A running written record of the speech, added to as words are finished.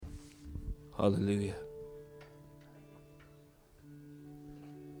Hallelujah.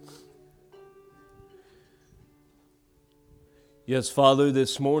 Yes, Father,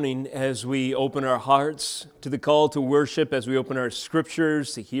 this morning as we open our hearts to the call to worship, as we open our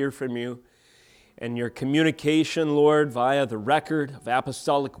scriptures to hear from you, and your communication, Lord, via the record of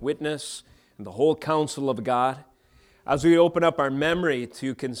apostolic witness and the whole counsel of God, as we open up our memory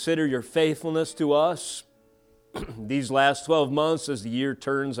to consider your faithfulness to us these last 12 months as the year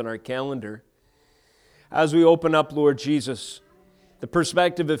turns on our calendar, as we open up, Lord Jesus, the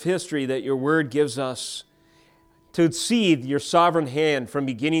perspective of history that your word gives us to see your sovereign hand from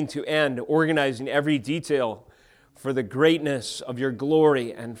beginning to end, organizing every detail for the greatness of your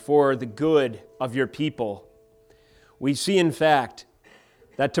glory and for the good of your people. We see, in fact,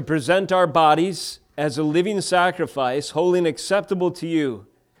 that to present our bodies as a living sacrifice, holy and acceptable to you,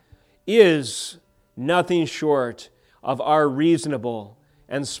 is nothing short of our reasonable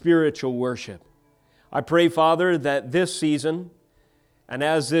and spiritual worship. I pray, Father, that this season, and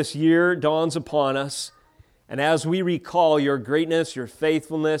as this year dawns upon us, and as we recall your greatness, your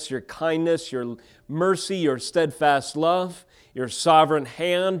faithfulness, your kindness, your mercy, your steadfast love, your sovereign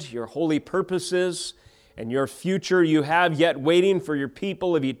hand, your holy purposes, and your future you have yet waiting for your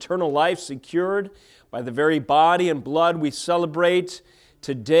people of eternal life secured by the very body and blood we celebrate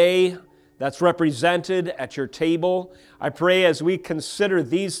today, that's represented at your table. I pray as we consider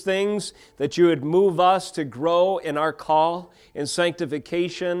these things that you would move us to grow in our call, in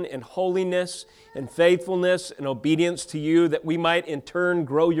sanctification, in holiness, in faithfulness, and obedience to you, that we might in turn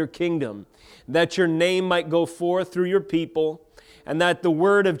grow your kingdom, that your name might go forth through your people, and that the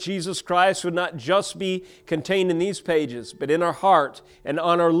word of Jesus Christ would not just be contained in these pages, but in our heart and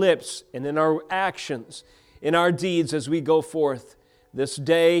on our lips and in our actions, in our deeds as we go forth this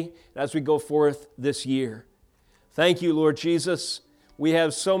day, as we go forth this year. Thank you, Lord Jesus. We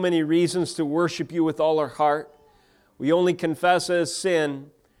have so many reasons to worship you with all our heart. We only confess as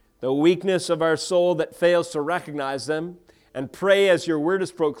sin the weakness of our soul that fails to recognize them, and pray as your word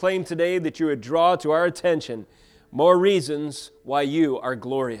is proclaimed today that you would draw to our attention more reasons why you are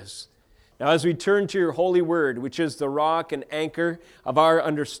glorious. Now, as we turn to your holy word, which is the rock and anchor of our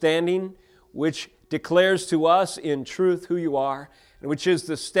understanding, which declares to us in truth who you are, and which is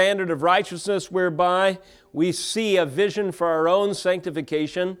the standard of righteousness whereby we see a vision for our own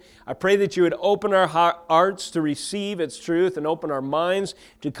sanctification, I pray that you would open our hearts to receive its truth and open our minds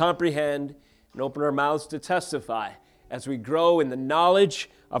to comprehend and open our mouths to testify as we grow in the knowledge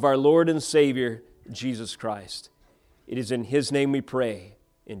of our Lord and Savior, Jesus Christ. It is in His name we pray.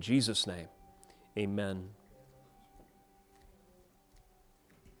 In Jesus' name, amen.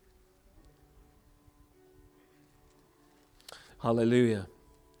 Hallelujah.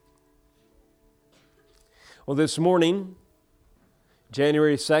 Well, this morning,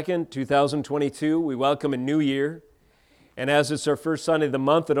 January 2nd, 2022, we welcome a new year. And as it's our first Sunday of the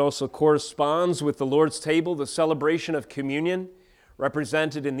month, it also corresponds with the Lord's table, the celebration of communion,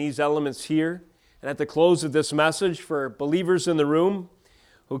 represented in these elements here. And at the close of this message, for believers in the room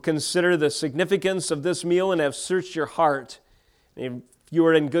who consider the significance of this meal and have searched your heart, if you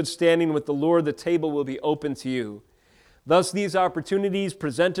are in good standing with the Lord, the table will be open to you. Thus, these opportunities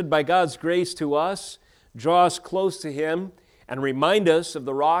presented by God's grace to us draw us close to Him and remind us of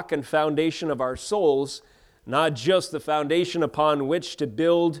the rock and foundation of our souls, not just the foundation upon which to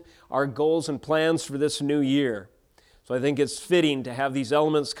build our goals and plans for this new year. So I think it's fitting to have these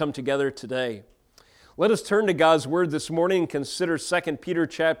elements come together today. Let us turn to God's Word this morning and consider 2 Peter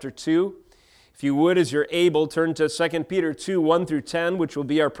chapter 2. If you would, as you're able, turn to 2 Peter 2, 1 through 10, which will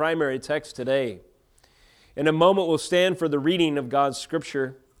be our primary text today. In a moment, we'll stand for the reading of God's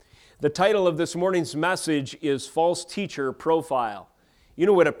Scripture. The title of this morning's message is False Teacher Profile. You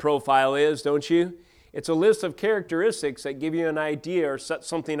know what a profile is, don't you? It's a list of characteristics that give you an idea or set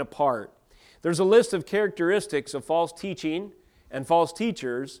something apart. There's a list of characteristics of false teaching and false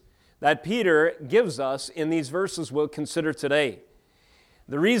teachers that Peter gives us in these verses we'll consider today.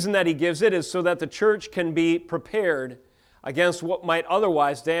 The reason that he gives it is so that the church can be prepared against what might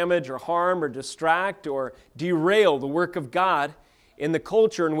otherwise damage or harm or distract or derail the work of God in the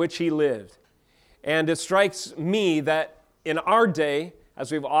culture in which he lived. And it strikes me that in our day,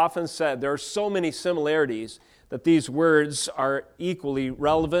 as we've often said, there are so many similarities that these words are equally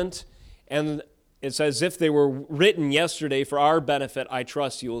relevant, and it's as if they were written yesterday for our benefit, I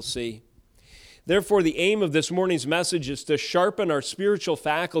trust you will see. Therefore, the aim of this morning's message is to sharpen our spiritual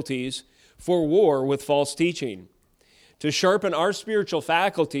faculties for war with false teaching. To sharpen our spiritual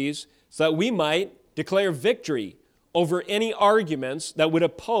faculties so that we might declare victory over any arguments that would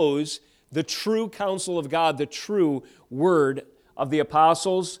oppose the true counsel of God, the true word of the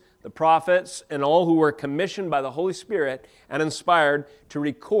apostles, the prophets, and all who were commissioned by the Holy Spirit and inspired to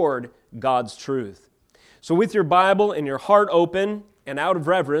record God's truth. So with your Bible and your heart open and out of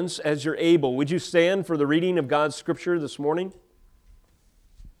reverence as you're able, would you stand for the reading of God's Scripture this morning?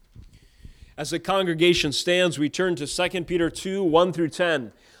 As the congregation stands, we turn to 2 Peter 2, 1 through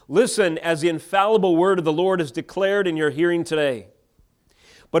 10. Listen as the infallible word of the Lord is declared in your hearing today.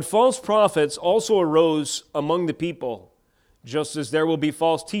 But false prophets also arose among the people, just as there will be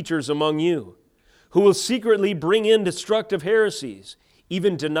false teachers among you, who will secretly bring in destructive heresies,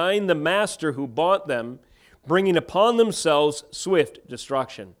 even denying the master who bought them, bringing upon themselves swift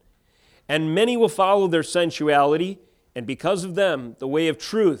destruction. And many will follow their sensuality, and because of them, the way of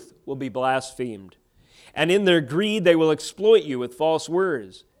truth will be blasphemed. And in their greed, they will exploit you with false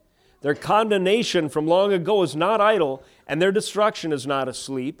words. Their condemnation from long ago is not idle, and their destruction is not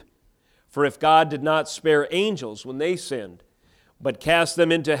asleep. For if God did not spare angels when they sinned, but cast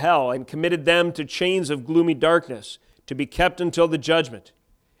them into hell and committed them to chains of gloomy darkness to be kept until the judgment,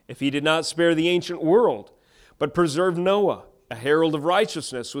 if he did not spare the ancient world, but preserved Noah, a herald of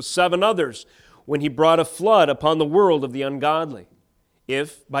righteousness, with 7 others, when he brought a flood upon the world of the ungodly,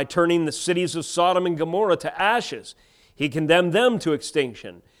 if, by turning the cities of Sodom and Gomorrah to ashes, he condemned them to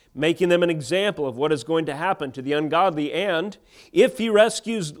extinction, making them an example of what is going to happen to the ungodly, and if he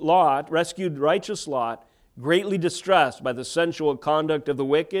rescued righteous Lot, greatly distressed by the sensual conduct of the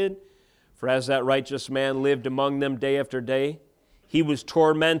wicked, for as that righteous man lived among them day after day, he was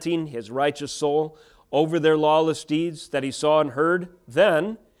tormenting his righteous soul over their lawless deeds that he saw and heard.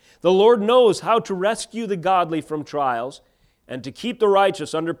 Then the Lord knows how to rescue the godly from trials and to keep the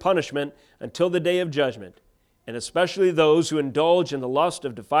righteous under punishment until the day of judgment, and especially those who indulge in the lust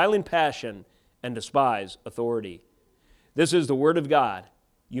of defiling passion and despise authority. This is the word of God.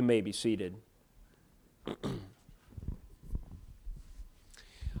 You may be seated.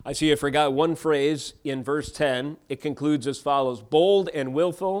 I see I forgot one phrase in verse 10. It concludes as follows: bold and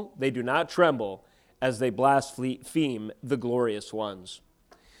willful, they do not tremble as they blaspheme the glorious ones.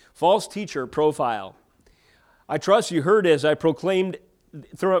 False teacher profile. I trust you heard as I proclaimed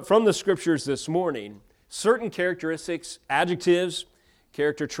from the Scriptures this morning certain characteristics, adjectives,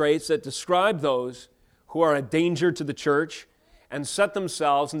 character traits that describe those who are a danger to the church and set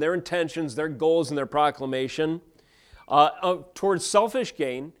themselves and their intentions, their goals, and their proclamation towards selfish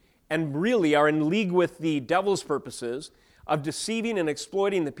gain, and really are in league with the devil's purposes of deceiving and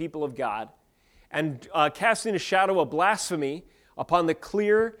exploiting the people of God, and casting a shadow of blasphemy upon the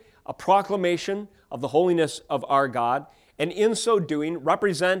clear proclamation of the holiness of our God, and in so doing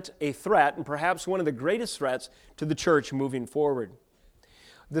represent a threat, and perhaps one of the greatest threats to the church moving forward.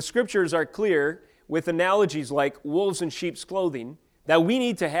 The Scriptures are clear with analogies like wolves in sheep's clothing, that we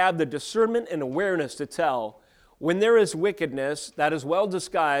need to have the discernment and awareness to tell when there is wickedness that is well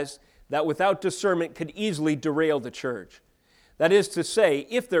disguised, that without discernment could easily derail the church. That is to say,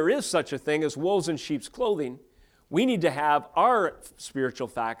 if there is such a thing as wolves in sheep's clothing, we need to have our spiritual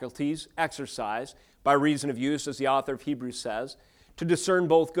faculties exercised by reason of use, as the author of Hebrews says, to discern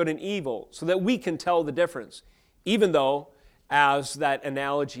both good and evil, so that we can tell the difference, even though, as that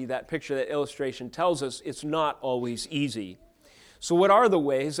analogy, that picture, that illustration tells us, it's not always easy. So what are the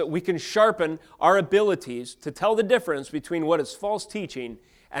ways that we can sharpen our abilities to tell the difference between what is false teaching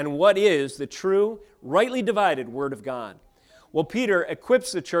and what is the true, rightly divided Word of God? Well, Peter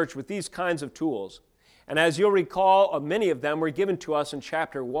equips the church with these kinds of tools. And as you'll recall, many of them were given to us in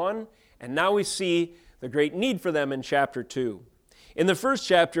chapter 1, and now we see the great need for them in chapter 2. In the first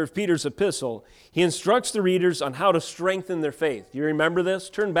chapter of Peter's epistle, he instructs the readers on how to strengthen their faith. Do you remember this?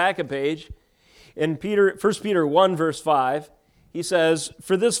 Turn back a page. In 1 Peter 1, verse 5, he says,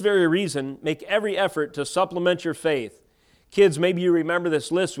 "For this very reason, make every effort to supplement your faith." Kids, maybe you remember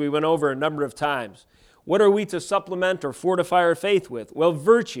this list we went over a number of times. What are we to supplement or fortify our faith with? Well,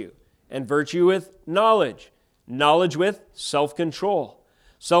 virtue, and virtue with knowledge. Knowledge with self-control.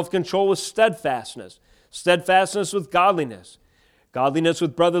 Self-control with steadfastness. Steadfastness with godliness. Godliness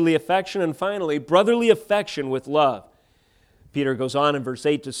with brotherly affection, and finally, brotherly affection with love. Peter goes on in verse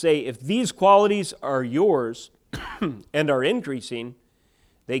 8 to say, if these qualities are yours and are increasing,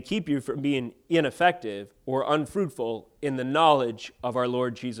 they keep you from being ineffective or unfruitful in the knowledge of our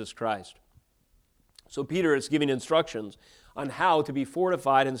Lord Jesus Christ. So Peter is giving instructions on how to be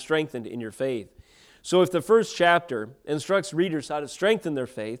fortified and strengthened in your faith. So if the first chapter instructs readers how to strengthen their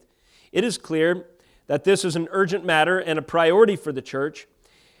faith, it is clear that this is an urgent matter and a priority for the church,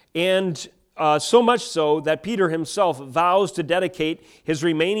 and so much so that Peter himself vows to dedicate his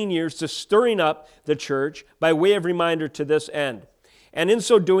remaining years to stirring up the church by way of reminder to this end. And in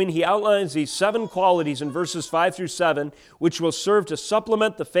so doing, he outlines these 7 qualities in verses 5 through 7, which will serve to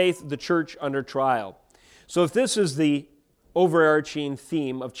supplement the faith of the church under trial. So if this is the overarching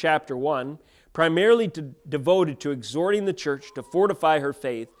theme of chapter 1, primarily devoted to exhorting the church to fortify her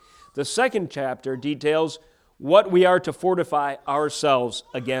faith, the second chapter details what we are to fortify ourselves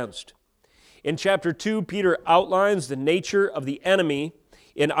against. In chapter 2, Peter outlines the nature of the enemy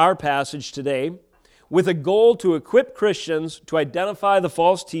in our passage today, with a goal to equip Christians to identify the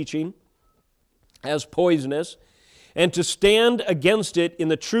false teaching as poisonous and to stand against it in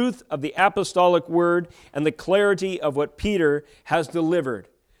the truth of the apostolic word and the clarity of what Peter has delivered.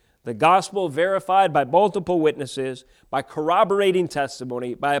 The gospel verified by multiple witnesses, by corroborating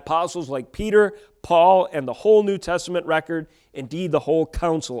testimony, by apostles like Peter, Paul, and the whole New Testament record, indeed the whole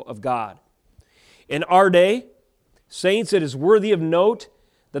counsel of God. In our day, saints, it is worthy of note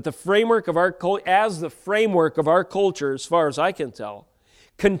that the framework of our culture, as far as I can tell,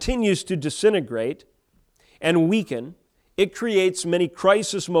 continues to disintegrate and weaken, it creates many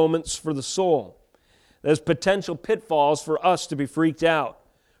crisis moments for the soul. There's potential pitfalls for us to be freaked out,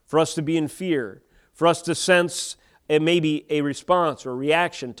 for us to be in fear, for us to sense maybe a response or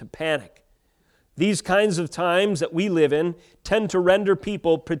reaction to panic. These kinds of times that we live in tend to render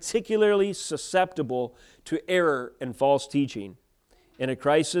people particularly susceptible to error and false teaching. In a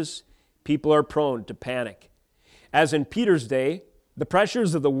crisis, people are prone to panic. As in Peter's day, the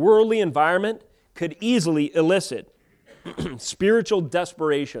pressures of the worldly environment could easily elicit spiritual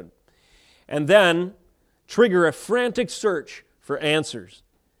desperation and then trigger a frantic search for answers.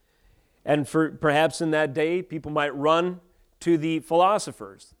 And perhaps in that day, people might run to the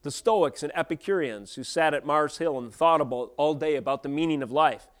philosophers, the Stoics and Epicureans who sat at Mars Hill and thought all day about the meaning of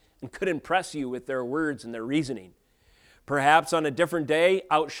life and could impress you with their words and their reasoning. Perhaps on a different day,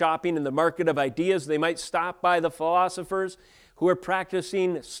 out shopping in the market of ideas, they might stop by the philosophers who are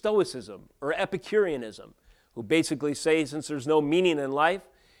practicing Stoicism or Epicureanism, who basically say since there's no meaning in life,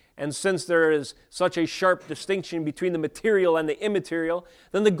 and since there is such a sharp distinction between the material and the immaterial,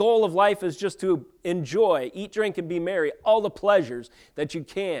 then the goal of life is just to enjoy, eat, drink, and be merry, all the pleasures that you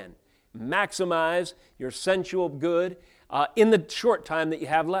can. Maximize your sensual good in the short time that you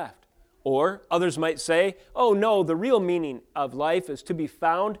have left. Or others might say, oh no, the real meaning of life is to be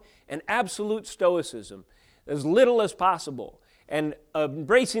found in absolute stoicism, as little as possible, and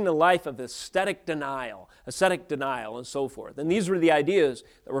embracing a life of ascetic denial, and so forth. And these were the ideas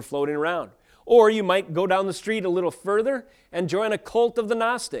that were floating around. Or you might go down the street a little further and join a cult of the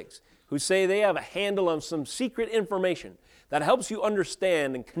Gnostics, who say they have a handle on some secret information that helps you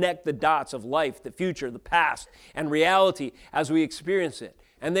understand and connect the dots of life, the future, the past, and reality as we experience it.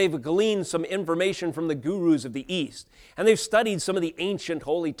 And they've gleaned some information from the gurus of the East. And they've studied some of the ancient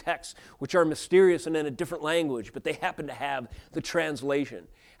holy texts, which are mysterious and in a different language, but they happen to have the translation.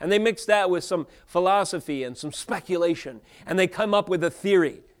 And they mix that with some philosophy and some speculation, and they come up with a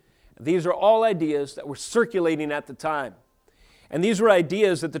theory. These are all ideas that were circulating at the time. And these were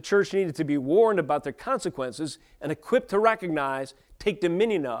ideas that the church needed to be warned about their consequences and equipped to recognize, take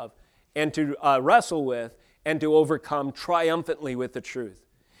dominion of, and to wrestle with, and to overcome triumphantly with the truth.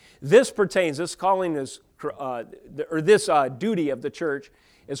 This calling is, this duty of the church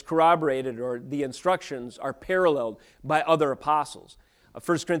is corroborated, or the instructions are paralleled by other apostles.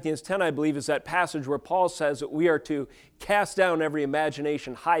 1 Corinthians 10, I believe, is that passage where Paul says that we are to cast down every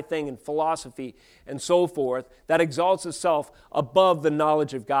imagination, high thing, and philosophy, and so forth, that exalts itself above the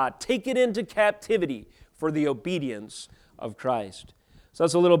knowledge of God. Take it into captivity for the obedience of Christ. So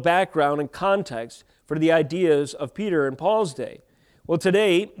that's a little background and context for the ideas of Peter and Paul's day. Well,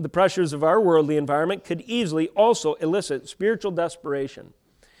 today, the pressures of our worldly environment could easily also elicit spiritual desperation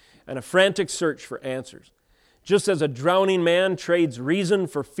and a frantic search for answers. Just as a drowning man trades reason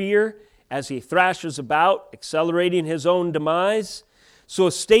for fear as he thrashes about, accelerating his own demise, so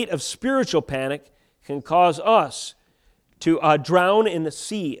a state of spiritual panic can cause us to drown in the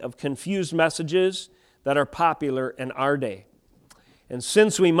sea of confused messages that are popular in our day. And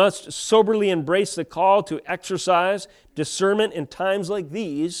since we must soberly embrace the call to exercise discernment in times like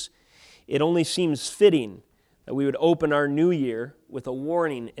these, it only seems fitting that we would open our new year with a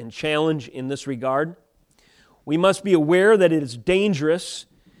warning and challenge in this regard. We must be aware that it is dangerous,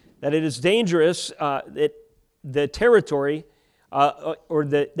 that it is dangerous territory in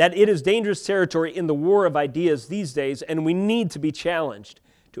the war of ideas these days, and we need to be challenged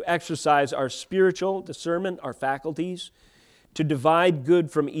to exercise our spiritual discernment, our faculties, to divide good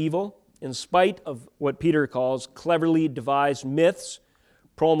from evil, in spite of what Peter calls cleverly devised myths,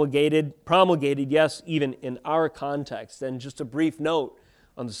 promulgated, yes, even in our context. And just a brief note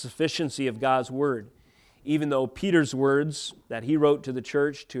on the sufficiency of God's Word. even though Peter's words that he wrote to the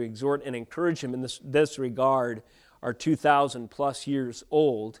church to exhort and encourage him in this regard are 2,000 plus years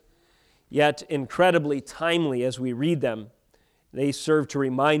old, yet incredibly timely as we read them. They serve to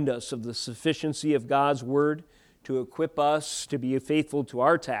remind us of the sufficiency of God's Word to equip us to be faithful to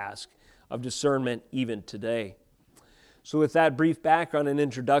our task of discernment even today. So with that brief background and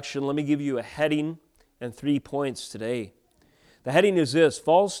introduction, let me give you a heading and 3 points today. The heading is this: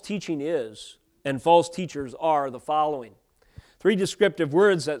 false teaching is, and false teachers are the following. 3 descriptive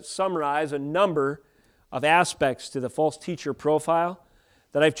words that summarize a number of aspects to the false teacher profile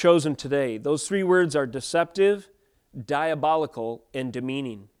that I've chosen today. Those 3 words are deceptive, diabolical, and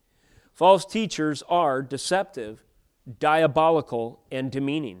demeaning. False teachers are deceptive, diabolical, and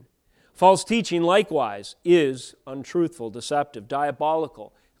demeaning. False teaching, likewise, is untruthful, deceptive,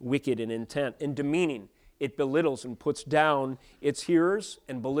 diabolical, wicked in intent, and demeaning. It belittles and puts down its hearers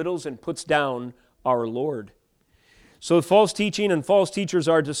and belittles and puts down our Lord. So false teaching and false teachers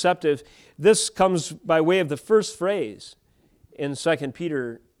are deceptive. This comes by way of the first phrase in 2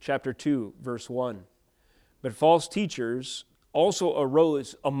 Peter chapter 2, verse 1. But false teachers also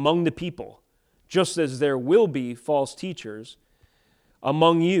arose among the people, just as there will be false teachers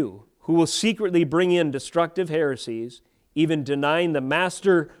among you, who will secretly bring in destructive heresies, even denying the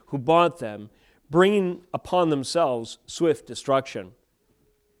master who bought them, bringing upon themselves swift destruction.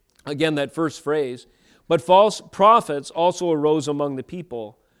 Again, that first phrase, but false prophets also arose among the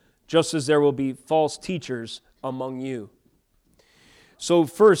people, just as there will be false teachers among you. So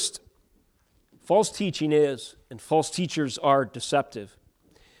first, false teaching is, and false teachers are deceptive.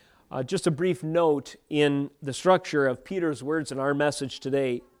 Just a brief note in the structure of Peter's words in our message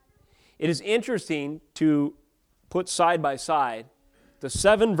today. It is interesting to put side by side the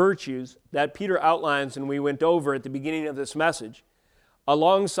 7 virtues that Peter outlines and we went over at the beginning of this message,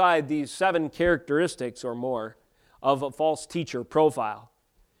 alongside these 7 characteristics or more of a false teacher profile.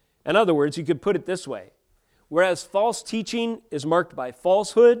 In other words, you could put it this way: whereas false teaching is marked by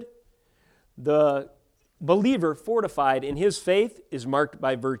falsehood, the believer fortified in his faith is marked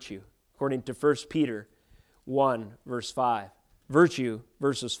by virtue, according to 1 Peter 1, verse 5. Virtue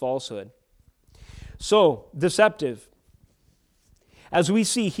versus falsehood. So, deceptive. As we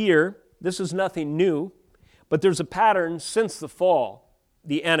see here, this is nothing new, but there's a pattern since the fall.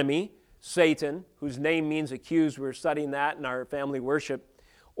 The enemy, Satan, whose name means accused, we were studying that in our family worship,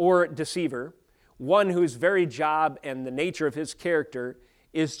 or deceiver, one whose very job and the nature of his character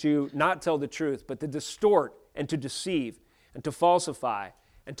is to not tell the truth, but to distort and to deceive and to falsify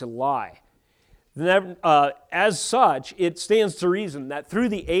and to lie. As such, it stands to reason that through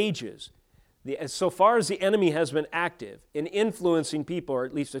the ages, so far as the enemy has been active in influencing people, or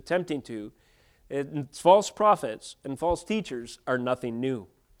at least attempting to, false prophets and false teachers are nothing new.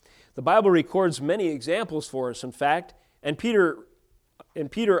 The Bible records many examples for us, in fact, and Peter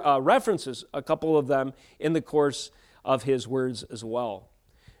references a couple of them in the course of his words as well.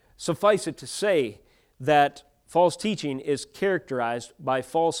 Suffice it to say that false teaching is characterized by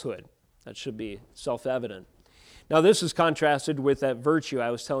falsehood. That should be self-evident. Now, this is contrasted with that virtue I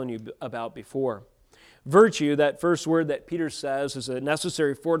was telling you about before. Virtue, that first word that Peter says is a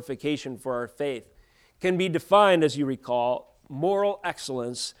necessary fortification for our faith, can be defined, as you recall, moral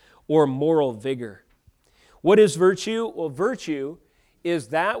excellence or moral vigor. What is virtue? Well, virtue is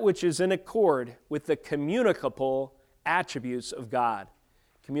that which is in accord with the communicable attributes of God.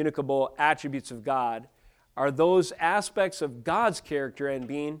 Communicable attributes of God are those aspects of God's character and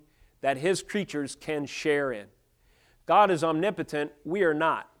being that His creatures can share in. God is omnipotent, we are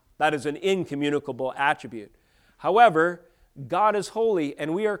not. That is an incommunicable attribute. However, God is holy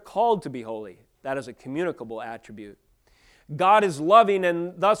and we are called to be holy. That is a communicable attribute. God is loving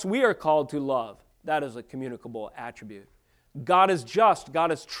and thus we are called to love. That is a communicable attribute. God is just,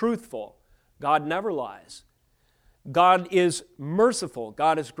 God is truthful, God never lies. God is merciful,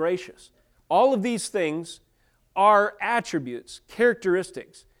 God is gracious. All of these things are attributes,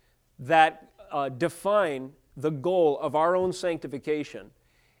 characteristics that define the goal of our own sanctification.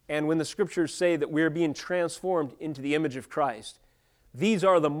 And when the Scriptures say that we are being transformed into the image of Christ, these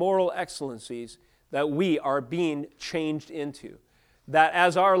are the moral excellencies that we are being changed into. That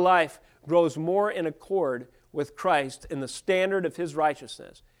as our life grows more in accord with Christ and the standard of His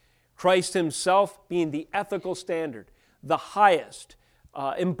righteousness, Christ Himself being the ethical standard, the highest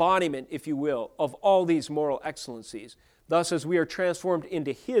embodiment, if you will, of all these moral excellencies. Thus, as we are transformed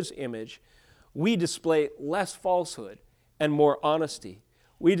into His image, we display less falsehood and more honesty.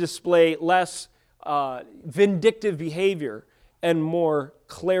 We display less vindictive behavior and more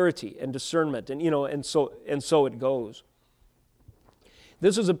clarity and discernment, and so it goes.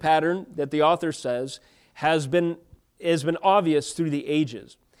 This is a pattern that the author says has been obvious through the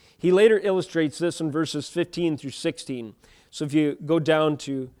ages. He later illustrates this in verses 15 through 16. So if you go down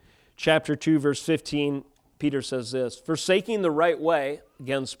to chapter 2, verse 15, Peter says this, "Forsaking the right way,"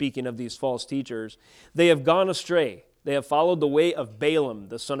 again speaking of these false teachers, "they have gone astray. They have followed the way of Balaam,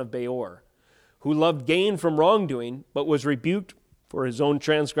 the son of Beor, who loved gain from wrongdoing, but was rebuked for his own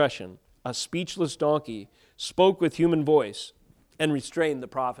transgression. A speechless donkey spoke with human voice and restrained the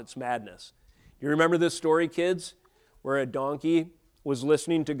prophet's madness." You remember this story, kids, where a donkey was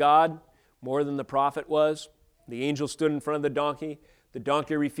listening to God more than the prophet was? The angel stood in front of the donkey. The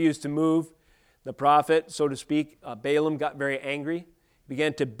donkey refused to move. The prophet, so to speak, Balaam, got very angry,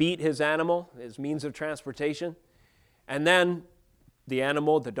 began to beat his animal, his means of transportation. And then the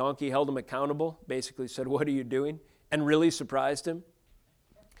animal, the donkey, held him accountable, basically said, "What are you doing?" and really surprised him.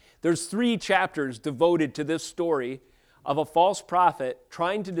 There's 3 chapters devoted to this story of a false prophet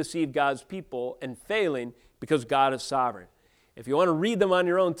trying to deceive God's people and failing because God is sovereign. If you want to read them on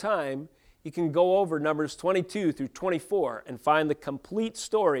your own time, you can go over Numbers 22 through 24 and find the complete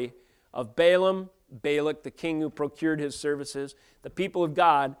story of Balaam, Balak, the king who procured his services, the people of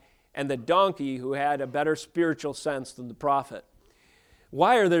God, and the donkey who had a better spiritual sense than the prophet.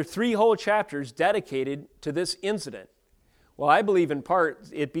 Why are there 3 whole chapters dedicated to this incident? Well, I believe in part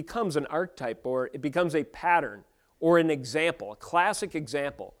it becomes an archetype, or it becomes a pattern or an example, a classic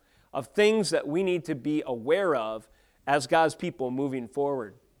example of things that we need to be aware of as God's people moving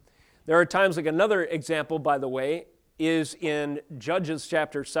forward. There are times, like another example, by the way, is in Judges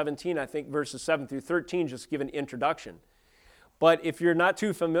chapter 17, I think verses 7 through 13, just to give an introduction. But if you're not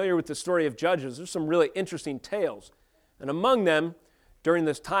too familiar with the story of Judges, there's some really interesting tales. And among them, during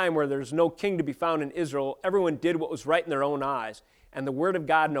this time where there's no king to be found in Israel, everyone did what was right in their own eyes. And the word of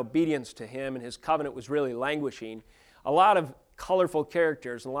God and obedience to him and his covenant was really languishing. A lot of colorful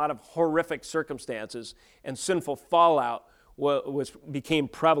characters and a lot of horrific circumstances and sinful fallout became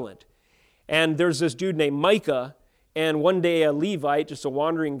prevalent. And there's this dude named Micah, and one day a Levite, just a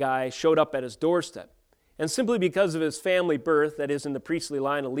wandering guy, showed up at his doorstep. And simply because of his family birth, that is in the priestly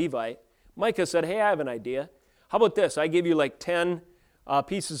line of Levite, Micah said, "Hey, I have an idea. How about this? I give you like 10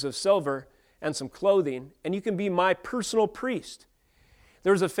 pieces of silver and some clothing, and you can be my personal priest."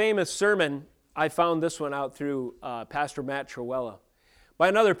 There was a famous sermon, I found this one out through Pastor Matt Trewella, by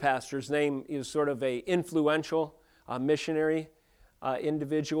another pastor's name. He was sort of a influential missionary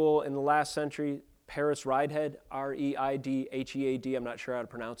individual in the last century, Paris Ridehead, R-E-I-D-H-E-A-D, I'm not sure how to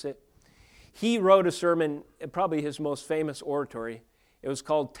pronounce it. He wrote a sermon, probably his most famous oratory. It was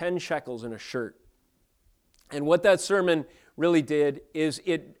called 10 Shekels in a Shirt. And what that sermon really did is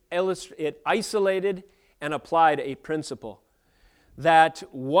it isolated and applied a principle that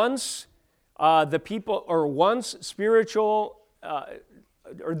once the people, or once spiritual,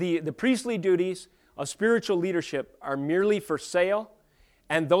 or the priestly duties of spiritual leadership are merely for sale,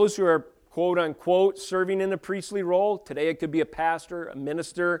 and those who are quote unquote serving in a priestly role, today it could be a pastor, a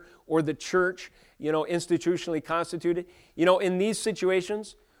minister, or the church, institutionally constituted, in these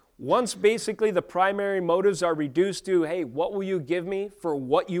situations, once basically the primary motives are reduced to, hey, what will you give me for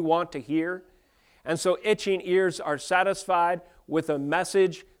what you want to hear? And so itching ears are satisfied with a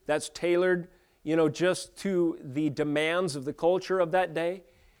message that's tailored, just to the demands of the culture of that day.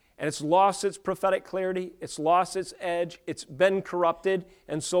 And it's lost its prophetic clarity, it's lost its edge, it's been corrupted,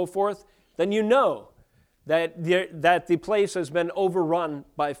 and so forth. Then you know that the place has been overrun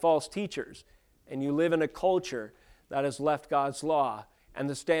by false teachers, and you live in a culture that has left God's law and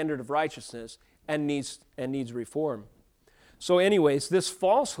the standard of righteousness and needs reform. So anyways, this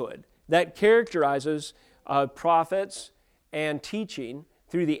falsehood that characterizes prophets and teaching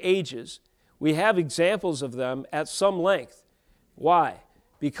through the ages, we have examples of them at some length. Why?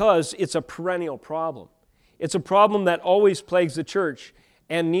 Because it's a perennial problem. It's a problem that always plagues the church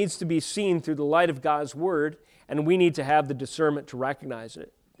and needs to be seen through the light of God's word, and we need to have the discernment to recognize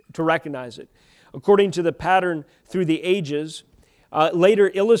it. According to the pattern through the ages,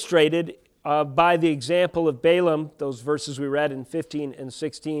 later illustrated by the example of Balaam, those verses we read in 15 and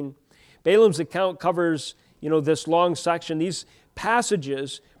 16. Balaam's account covers, this long section. These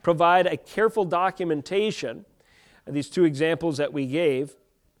passages provide a careful documentation, these 2 examples that we gave.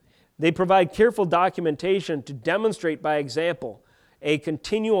 They provide careful documentation to demonstrate by example a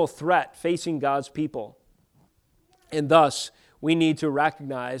continual threat facing God's people. And thus, we need to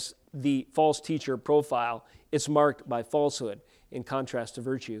recognize the false teacher profile. It's marked by falsehood in contrast to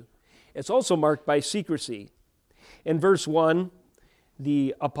virtue. It's also marked by secrecy. In verse 1,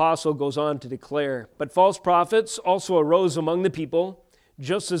 the apostle goes on to declare, "But false prophets also arose among the people,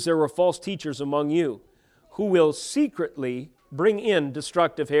 just as there were false teachers among you, who will secretly bring in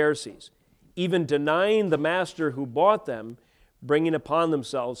destructive heresies, even denying the master who bought them, bringing upon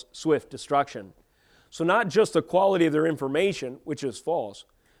themselves swift destruction. So not just the quality of their information, which is false,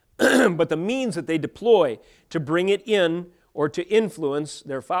 but the means that they deploy to bring it in or to influence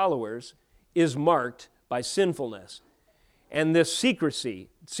their followers is marked by sinfulness. And this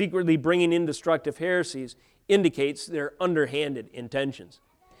secretly bringing in destructive heresies, indicates their underhanded intentions.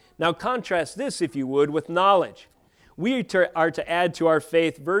 Now contrast this, if you would, with knowledge. We are to add to our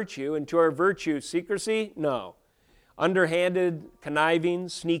faith virtue, and to our virtue secrecy? No. Underhanded, conniving,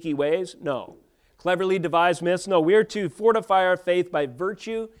 sneaky ways? No. Cleverly devised myths? No. We are to fortify our faith by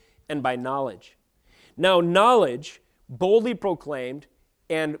virtue and by knowledge. Now, knowledge, boldly proclaimed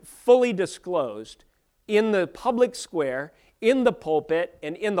and fully disclosed in the public square, in the pulpit,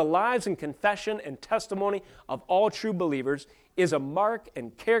 and in the lives and confession and testimony of all true believers, is a mark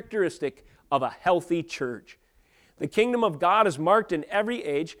and characteristic of a healthy church. The kingdom of God is marked in every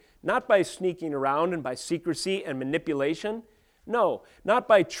age, not by sneaking around and by secrecy and manipulation. No, not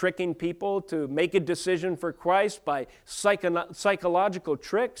by tricking people to make a decision for Christ, by psychological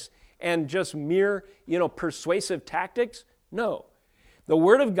tricks and just mere, persuasive tactics. No. The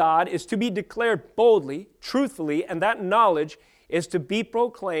Word of God is to be declared boldly, truthfully, and that knowledge is to be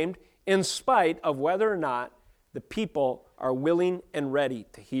proclaimed in spite of whether or not the people are willing and ready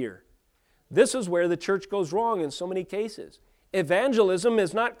to hear. This is where the church goes wrong in so many cases. Evangelism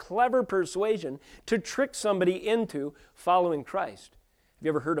is not clever persuasion to trick somebody into following Christ. Have you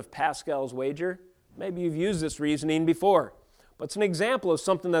ever heard of Pascal's wager? Maybe you've used this reasoning before, but it's an example of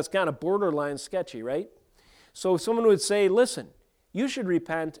something that's kind of borderline sketchy, right? So someone would say, listen, you should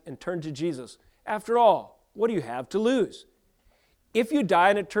repent and turn to Jesus. After all, what do you have to lose? If you die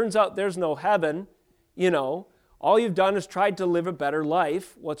and it turns out there's no heaven, all you've done is tried to live a better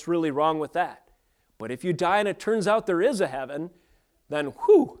life. What's really wrong with that? But if you die and it turns out there is a heaven, then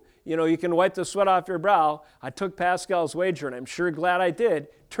you can wipe the sweat off your brow. I took Pascal's wager and I'm sure glad I did.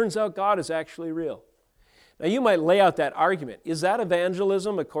 Turns out God is actually real. Now you might lay out that argument. Is that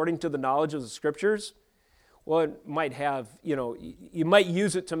evangelism according to the knowledge of the Scriptures? Well, it might have, you might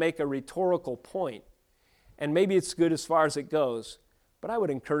use it to make a rhetorical point, and maybe it's good as far as it goes, but I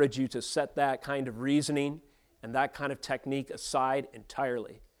would encourage you to set that kind of reasoning and that kind of technique aside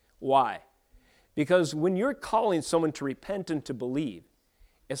entirely. Why? Because when you're calling someone to repent and to believe,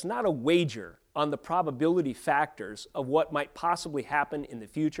 it's not a wager on the probability factors of what might possibly happen in the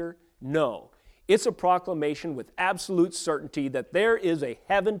future. No. It's a proclamation with absolute certainty that there is a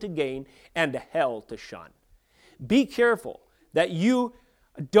heaven to gain and a hell to shun. Be careful that you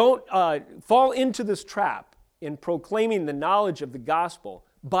don't fall into this trap in proclaiming the knowledge of the gospel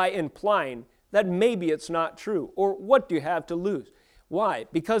by implying that maybe it's not true, or what do you have to lose? Why?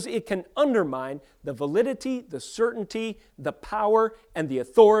 Because it can undermine the validity, the certainty, the power, and the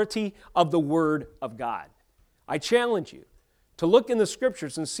authority of the Word of God. I challenge you to look in the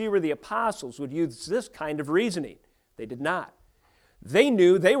Scriptures and see where the apostles would use this kind of reasoning. They did not. They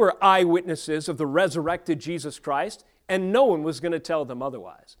knew they were eyewitnesses of the resurrected Jesus Christ, and no one was going to tell them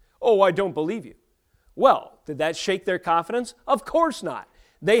otherwise. Oh, I don't believe you. Well, did that shake their confidence? Of course not.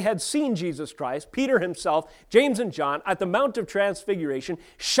 They had seen Jesus Christ, Peter himself, James and John, at the Mount of Transfiguration,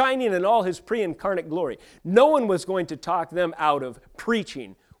 shining in all his pre-incarnate glory. No one was going to talk them out of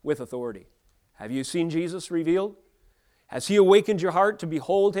preaching with authority. Have you seen Jesus revealed? Has He awakened your heart to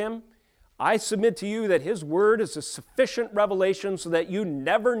behold Him? I submit to you that His Word is a sufficient revelation so that you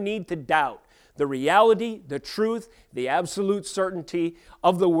never need to doubt the reality, the truth, the absolute certainty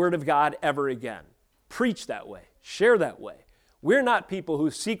of the Word of God ever again. Preach that way. Share that way. We're not people who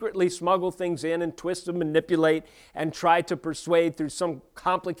secretly smuggle things in and twist and manipulate and try to persuade through some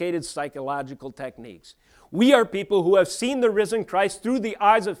complicated psychological techniques. We are people who have seen the risen Christ through the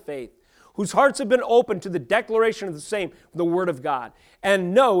eyes of faith, whose hearts have been opened to the declaration of the same, the Word of God,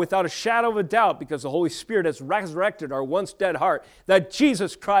 and know without a shadow of a doubt, because the Holy Spirit has resurrected our once dead heart, that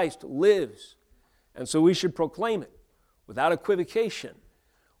Jesus Christ lives. And so we should proclaim it without equivocation,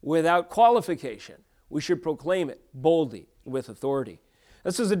 without qualification. We should proclaim it boldly with authority.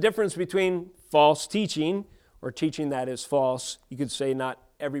 This is the difference between false teaching or teaching that is false. You could say not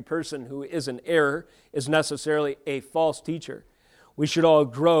every person who is in error is necessarily a false teacher. We should all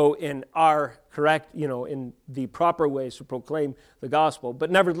grow in our correct, in the proper ways to proclaim the gospel.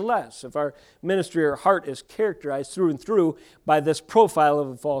 But nevertheless, if our ministry or heart is characterized through and through by this profile of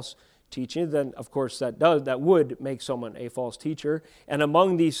a false teaching, then of course that would make someone a false teacher. And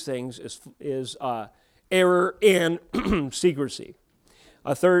among these things is error and secrecy.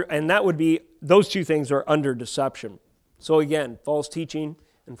 A third, and that would be, those two things are under deception. So again, false teaching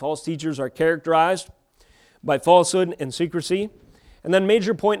and false teachers are characterized by falsehood and secrecy. And then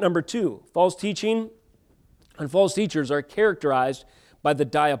major point number 2, false teaching and false teachers are characterized by the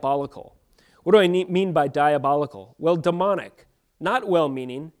diabolical. What do I mean by diabolical? Well, demonic, not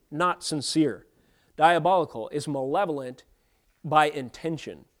well-meaning, not sincere. Diabolical is malevolent by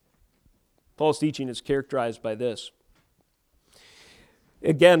intention. False teaching is characterized by this.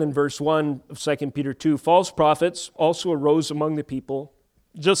 Again, in verse 1 of 2 Peter 2, false prophets also arose among the people,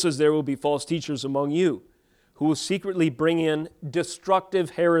 just as there will be false teachers among you, who will secretly bring in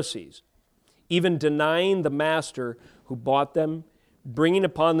destructive heresies, even denying the master who bought them, bringing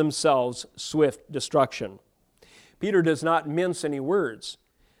upon themselves swift destruction. Peter does not mince any words,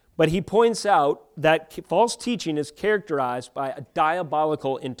 but he points out that false teaching is characterized by a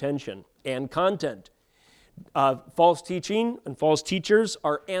diabolical intention and content. False teaching and false teachers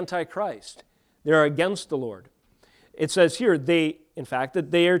are antichrist. They're against the Lord. It says here, that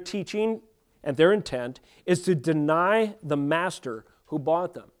they are teaching, and their intent is to deny the master who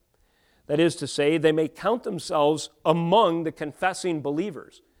bought them. That is to say, they may count themselves among the confessing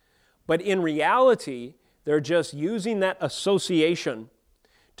believers, but in reality, they're just using that association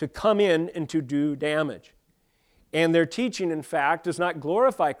to come in and to do damage. And their teaching, in fact, does not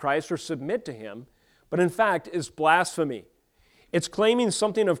glorify Christ or submit to Him, but in fact is blasphemy. It's claiming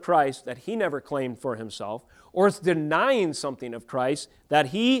something of Christ that He never claimed for Himself, or it's denying something of Christ that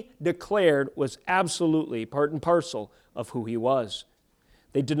He declared was absolutely part and parcel of who He was.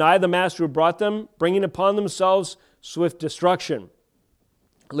 They deny the master who brought them, bringing upon themselves swift destruction.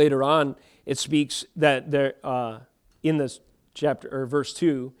 Later on, it speaks that in this chapter or verse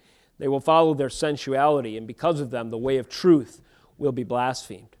 2, they will follow their sensuality, and because of them, the way of truth will be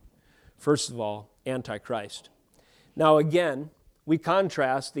blasphemed. First of all, Antichrist. Now again, we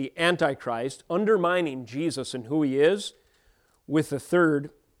contrast the Antichrist undermining Jesus and who He is with the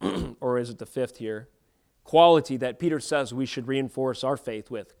third, or is it the fifth here, quality that Peter says we should reinforce our faith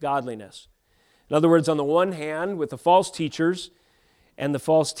with, godliness. In other words, on the one hand, with the false teachers and the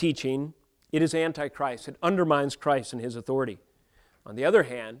false teaching, it is Antichrist. It undermines Christ and His authority. On the other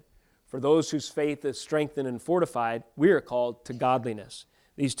hand, for those whose faith is strengthened and fortified, we are called to godliness.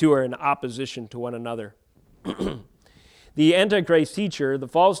 These two are in opposition to one another. The Antichrist teacher, the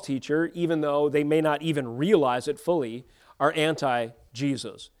false teacher, even though they may not even realize it fully, are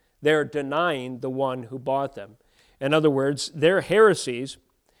anti-Jesus. They're denying the one who bought them. In other words, their heresies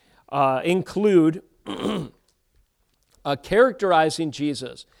include characterizing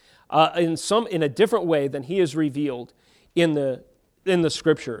Jesus in a different way than He is revealed in the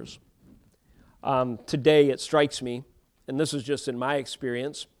Scriptures. Today, it strikes me, and this is just in my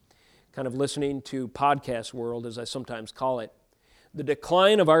experience, kind of listening to podcast world, as I sometimes call it, the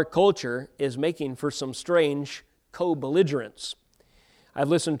decline of our culture is making for some strange co-belligerence. I've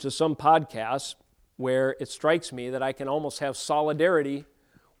listened to some podcasts where it strikes me that I can almost have solidarity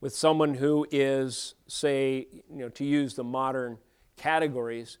with someone who is, say, to use the modern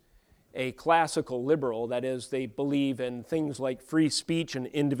categories, a classical liberal. That is, they believe in things like free speech and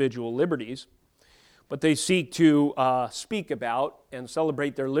individual liberties, but they seek to speak about and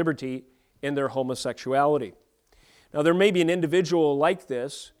celebrate their liberty in their homosexuality. Now, there may be an individual like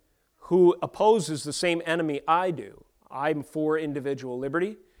this who opposes the same enemy I do. I'm for individual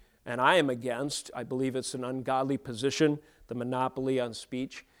liberty, and I am against, I believe it's an ungodly position, the monopoly on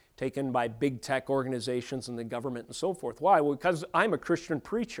speech taken by big tech organizations and the government and so forth. Why? Well, because I'm a Christian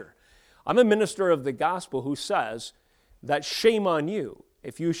preacher. I'm a minister of the gospel who says that shame on you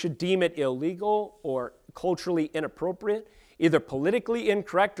if you should deem it illegal or culturally inappropriate, either politically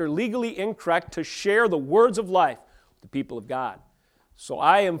incorrect or legally incorrect, to share the words of life with the people of God. So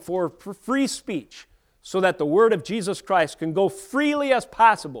I am for free speech so that the word of Jesus Christ can go freely as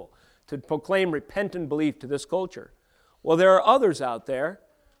possible to proclaim repentant belief to this culture. Well, there are others out there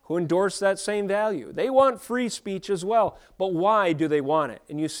who endorse that same value. They want free speech as well. But why do they want it?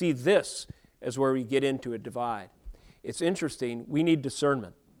 And you see, this is where we get into a divide. It's interesting. We need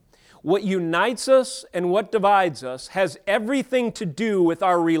discernment. What unites us and what divides us has everything to do with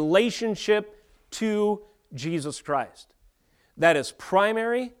our relationship to Jesus Christ. That is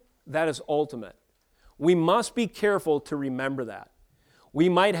primary. That is ultimate. We must be careful to remember that. We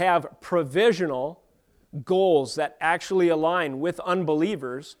might have provisional goals that actually align with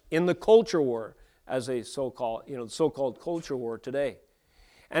unbelievers in the culture war, as a so-called culture war today.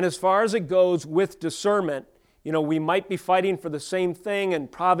 And as far as it goes with discernment, we might be fighting for the same thing,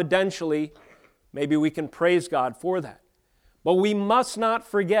 and providentially, maybe we can praise God for that. But we must not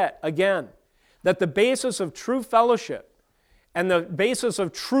forget, again, that the basis of true fellowship and the basis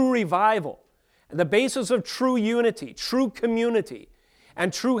of true revival and the basis of true unity, true community,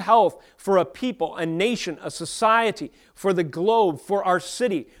 and true health for a people, a nation, a society, for the globe, for our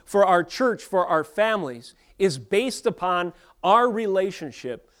city, for our church, for our families, is based upon our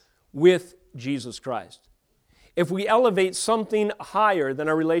relationship with Jesus Christ. If we elevate something higher than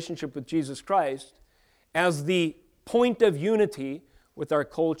our relationship with Jesus Christ as the point of unity with our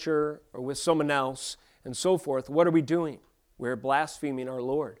culture or with someone else and so forth, what are we doing? We're blaspheming our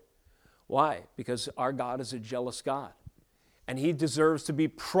Lord. Why? Because our God is a jealous God, and He deserves to be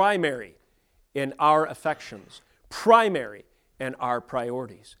primary in our affections, primary in our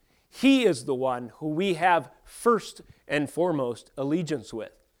priorities. He is the one who we have first and foremost allegiance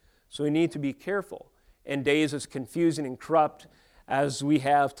with. So we need to be careful in days as confusing and corrupt as we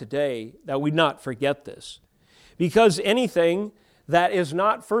have today that we not forget this. Because anything that is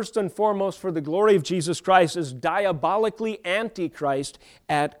not first and foremost for the glory of Jesus Christ is diabolically antichrist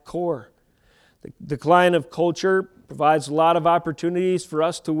at core. The decline of culture provides a lot of opportunities for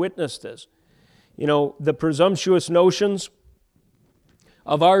us to witness this. You know, the presumptuous notions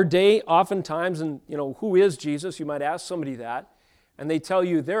of our day oftentimes, and who is Jesus? You might ask somebody that, and they tell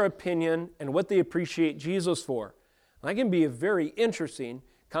you their opinion and what they appreciate Jesus for. That can be a very interesting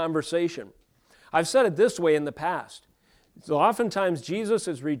conversation. I've said it this way in the past. So oftentimes Jesus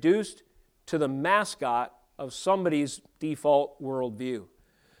is reduced to the mascot of somebody's default worldview.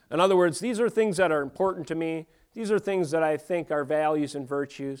 In other words, these are things that are important to me. These are things that I think are values and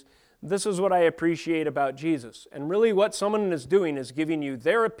virtues. This is what I appreciate about Jesus. And really what someone is doing is giving you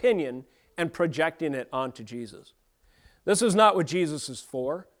their opinion and projecting it onto Jesus. This is not what Jesus is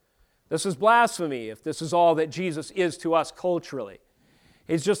for. This is blasphemy if this is all that Jesus is to us culturally.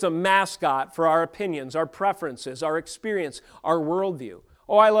 He's just a mascot for our opinions, our preferences, our experience, our worldview.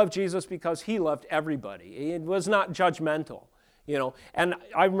 Oh, I love Jesus because He loved everybody. He was not judgmental, And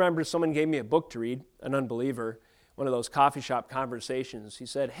I remember someone gave me a book to read, an unbeliever, one of those coffee shop conversations. He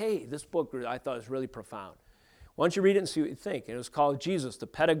said, hey, this book I thought was really profound. Why don't you read it and see what you think? And it was called Jesus, the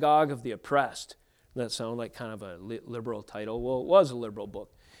Pedagogue of the Oppressed. Doesn't that sound like kind of a liberal title? Well, it was a liberal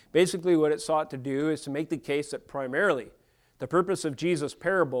book. Basically, what it sought to do is to make the case that primarily the purpose of Jesus'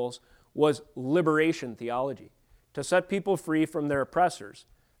 parables was liberation theology, to set people free from their oppressors,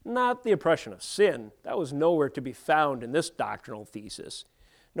 not the oppression of sin. That was nowhere to be found in this doctrinal thesis.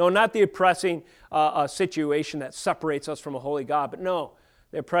 No, not the oppressing situation that separates us from a holy God, but no,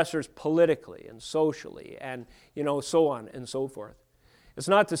 the oppressors politically and socially and, so on and so forth. It's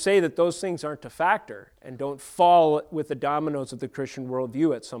not to say that those things aren't a factor and don't fall with the dominoes of the Christian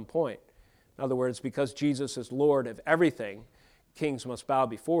worldview at some point. In other words, because Jesus is Lord of everything, kings must bow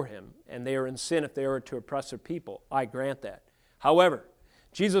before Him, and they are in sin if they are to oppress their people. I grant that. However,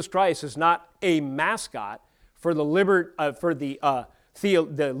 Jesus Christ is not a mascot for the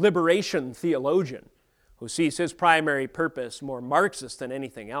liberation theologian who sees his primary purpose more Marxist than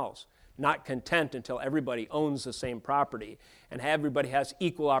anything else, not content until everybody owns the same property and everybody has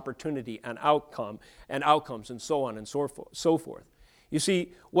equal opportunity and outcomes and so on and so forth. You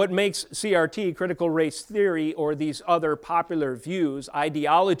see, what makes CRT, critical race theory, or these other popular views,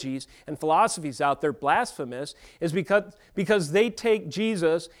 ideologies, and philosophies out there blasphemous is because they take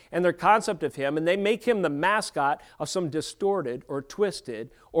Jesus and their concept of Him and they make Him the mascot of some distorted or twisted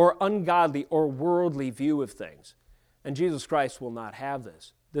or ungodly or worldly view of things. And Jesus Christ will not have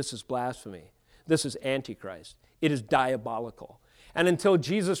this. This is blasphemy. This is antichrist. It is diabolical. And until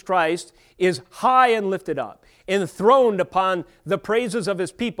Jesus Christ is high and lifted up, enthroned upon the praises of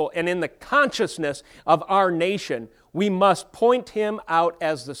His people and in the consciousness of our nation, we must point Him out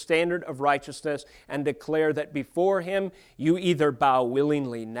as the standard of righteousness and declare that before Him you either bow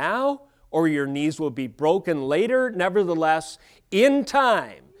willingly now or your knees will be broken later. Nevertheless, in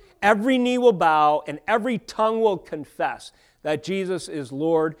time, every knee will bow and every tongue will confess that Jesus is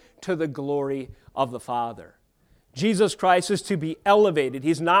Lord to the glory of the Father. Jesus Christ is to be elevated.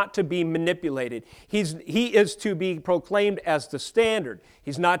 He's not to be manipulated. He is to be proclaimed as the standard.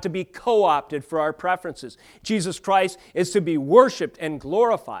 He's not to be co-opted for our preferences. Jesus Christ is to be worshiped and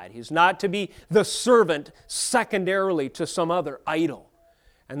glorified. He's not to be the servant secondarily to some other idol.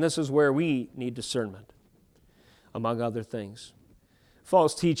 And this is where we need discernment, among other things.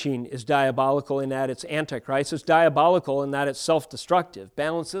 False teaching is diabolical in that it's antichrist. It's diabolical in that it's self-destructive.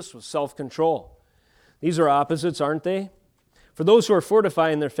 Balance this with self-control. These are opposites, aren't they? For those who are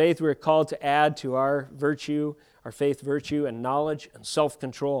fortifying their faith, we are called to add to our virtue, our faith virtue, and knowledge and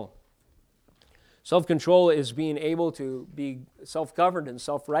self-control. Self-control is being able to be self-governed and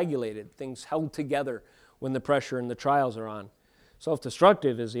self-regulated, things held together when the pressure and the trials are on.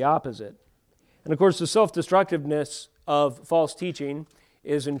 Self-destructive is the opposite. And of course, the self-destructiveness of false teaching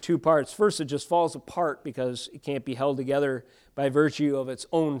is in two parts. First, it just falls apart because it can't be held together by virtue of its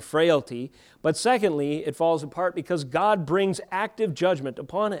own frailty. But secondly, it falls apart because God brings active judgment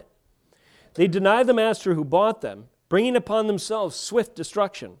upon it. They deny the master who bought them, bringing upon themselves swift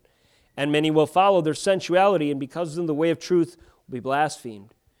destruction. And many will follow their sensuality, and because of them the way of truth will be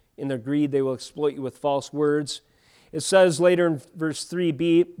blasphemed. In their greed they will exploit you with false words. It says later in verse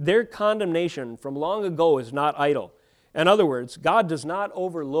 3b, their condemnation from long ago is not idle. In other words, God does not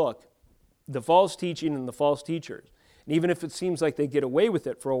overlook the false teaching and the false teachers. And even if it seems like they get away with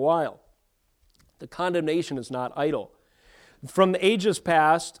it for a while, the condemnation is not idle. From the ages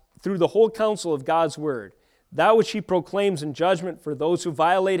past, through the whole counsel of God's word, that which he proclaims in judgment for those who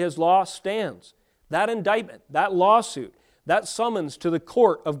violate his law stands. That indictment, that lawsuit, that summons to the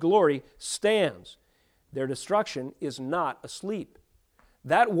court of glory stands. Their destruction is not asleep.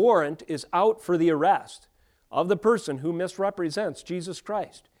 That warrant is out for the arrest of the person who misrepresents Jesus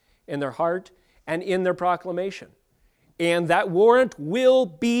Christ in their heart and in their proclamation. And that warrant will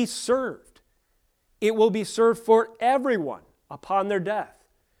be served. It will be served for everyone upon their death,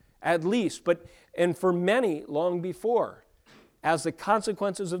 at least, and for many long before, as the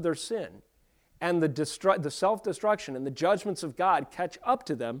consequences of their sin and the self-destruction and the judgments of God catch up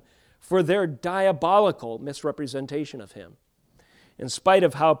to them for their diabolical misrepresentation of him. In spite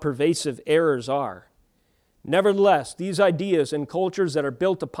of how pervasive errors are, nevertheless, these ideas and cultures that are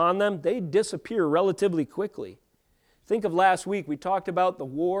built upon them, they disappear relatively quickly. Think of last week, we talked about the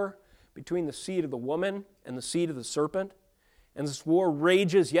war between the seed of the woman and the seed of the serpent, and this war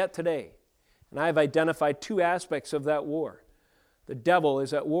rages yet today. And I have identified two aspects of that war. The devil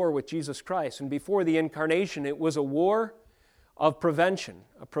is at war with Jesus Christ, and before the incarnation, it was a war of prevention,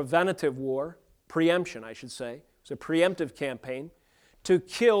 a preventative war, preemption, I should say. It was a preemptive campaign to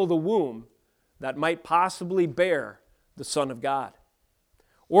kill the womb that might possibly bear the Son of God,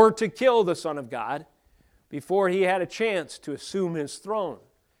 or to kill the Son of God before he had a chance to assume his throne,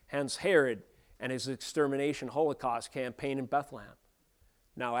 hence Herod and his extermination Holocaust campaign in Bethlehem.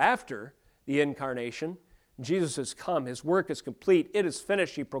 Now after the incarnation, Jesus has come, his work is complete, it is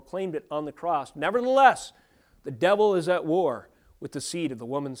finished, he proclaimed it on the cross. Nevertheless, the devil is at war with the seed of the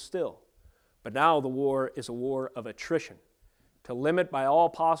woman still. But now the war is a war of attrition, to limit by all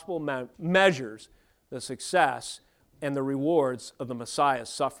possible measures the success and the rewards of the Messiah's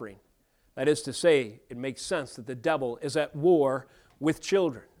suffering. That is to say, it makes sense that the devil is at war with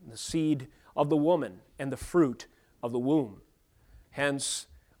children, the seed of the woman and the fruit of the womb. Hence,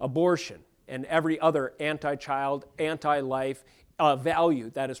 abortion and every other anti-child, anti-life value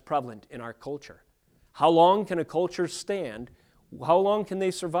that is prevalent in our culture. How long can a culture stand? How long can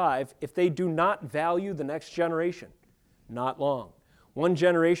they survive if they do not value the next generation? Not long. One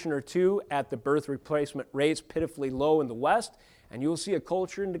generation or two at the birth replacement rates pitifully low in the West, and you will see a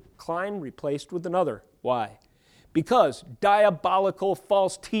culture in decline replaced with another. Why? Because diabolical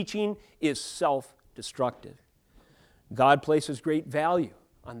false teaching is self-destructive. God places great value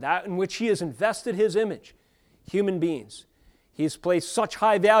on that in which he has invested his image, human beings. He has placed such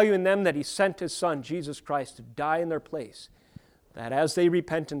high value in them that he sent his Son, Jesus Christ, to die in their place, that as they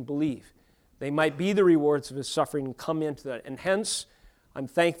repent and believe, they might be the rewards of his suffering and come into that. And hence, I'm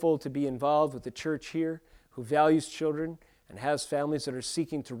thankful to be involved with the church here who values children and has families that are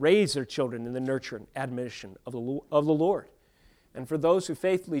seeking to raise their children in the nurture and admonition of the Lord. And for those who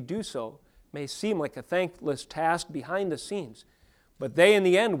faithfully do so, may seem like a thankless task behind the scenes, but they in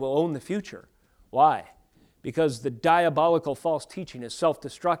the end will own the future. Why? Because the diabolical false teaching is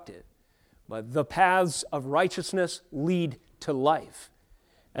self-destructive, but the paths of righteousness lead to life.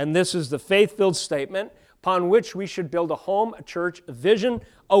 And this is the faith-filled statement upon which we should build a home, a church, a vision,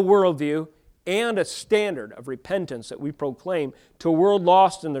 a worldview, and a standard of repentance that we proclaim to a world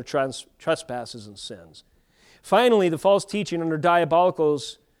lost in their trespasses and sins. Finally, the false teaching under diabolical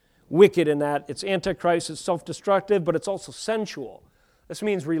is wicked in that it's antichrist, it's self-destructive, but it's also sensual. This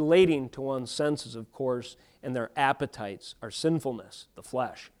means relating to one's senses, of course, and their appetites, our sinfulness, the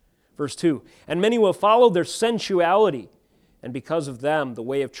flesh. Verse 2, and many will follow their sensuality, and because of them, the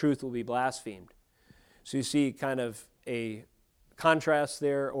way of truth will be blasphemed. So you see kind of a contrast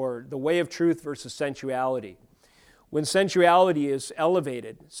there, or the way of truth versus sensuality. When sensuality is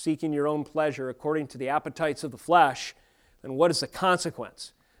elevated, seeking your own pleasure according to the appetites of the flesh, then what is the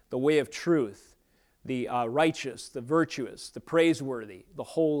consequence? The way of truth, the righteous, the virtuous, the praiseworthy, the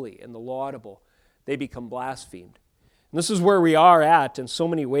holy, and the laudable, they become blasphemed. And this is where we are at in so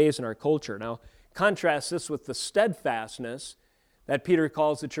many ways in our culture. Now, contrast this with the steadfastness that Peter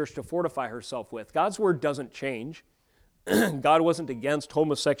calls the church to fortify herself with. God's word doesn't change. God wasn't against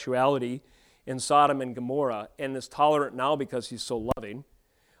homosexuality in Sodom and Gomorrah and is tolerant now because he's so loving.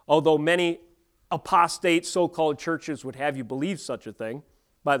 Although many apostate so-called churches would have you believe such a thing.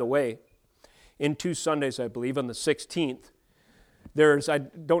 By the way, in 2 Sundays, I believe, on the 16th, I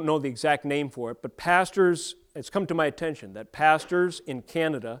don't know the exact name for it, but pastors, it's come to my attention that pastors in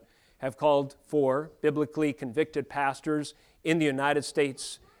Canada have called for biblically convicted pastors in the United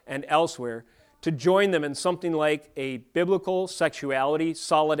States and elsewhere to join them in something like a biblical sexuality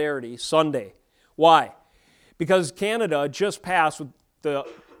solidarity Sunday. Why? Because Canada just passed with the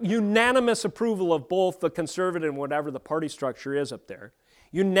unanimous approval of both the conservative and whatever the party structure is up there,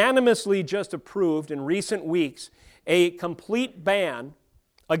 unanimously just approved in recent weeks a complete ban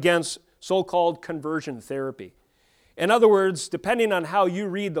against so-called conversion therapy. In other words, depending on how you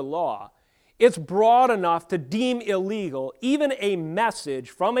read the law, it's broad enough to deem illegal even a message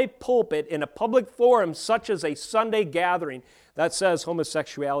from a pulpit in a public forum such as a Sunday gathering that says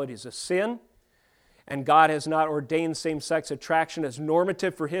homosexuality is a sin and God has not ordained same-sex attraction as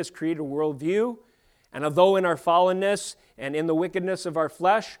normative for His created worldview. And although in our fallenness and in the wickedness of our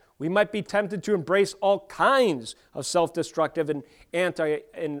flesh, we might be tempted to embrace all kinds of self-destructive and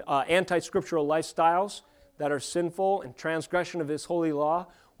anti-scriptural lifestyles that are sinful and transgression of His holy law,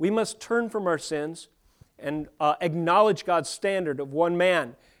 we must turn from our sins and acknowledge God's standard of one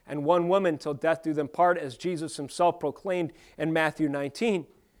man and one woman till death do them part, as Jesus Himself proclaimed in Matthew 19.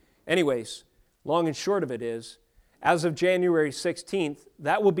 Anyways, long and short of it is, as of January 16th,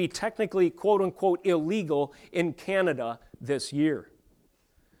 that will be technically, quote-unquote, illegal in Canada this year.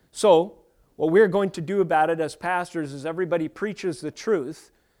 So, what we're going to do about it as pastors is everybody preaches the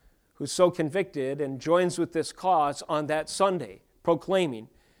truth who's so convicted and joins with this cause on that Sunday, proclaiming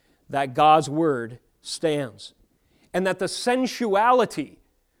that God's Word stands and that the sensuality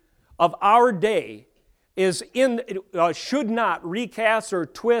of our day should not recast or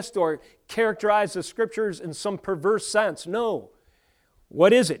twist or characterize the Scriptures in some perverse sense. No.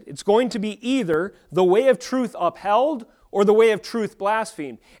 What is it? It's going to be either the way of truth upheld or the way of truth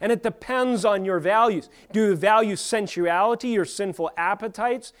blasphemed. And it depends on your values. Do you value sensuality, your sinful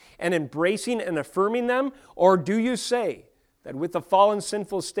appetites, and embracing and affirming them? Or do you say that with the fallen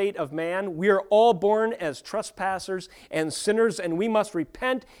sinful state of man, we are all born as trespassers and sinners, and we must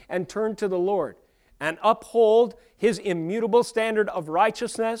repent and turn to the Lord and uphold His immutable standard of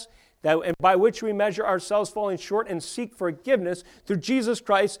righteousness, and by which we measure ourselves falling short and seek forgiveness through Jesus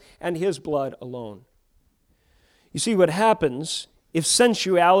Christ and His blood alone. You see, what happens if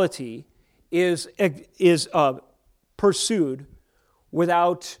sensuality is pursued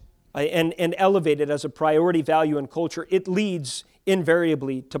without and elevated as a priority value in culture, it leads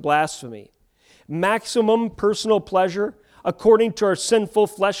invariably to blasphemy. Maximum personal pleasure, according to our sinful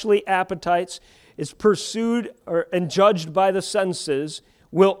fleshly appetites, is pursued and judged by the senses,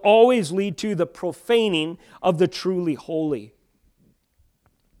 will always lead to the profaning of the truly holy.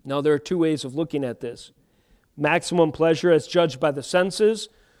 Now, there are two ways of looking at this. Maximum pleasure as judged by the senses,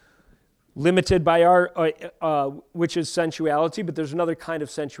 limited by our, which is sensuality, but there's another kind of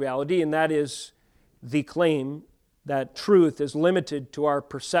sensuality, and that is the claim that truth is limited to our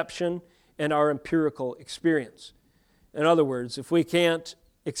perception and our empirical experience. In other words, if we can't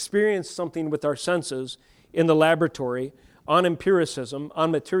experience something with our senses in the laboratory, on empiricism,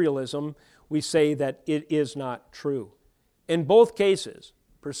 on materialism, we say that it is not true. In both cases,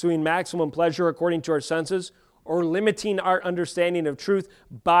 pursuing maximum pleasure according to our senses or limiting our understanding of truth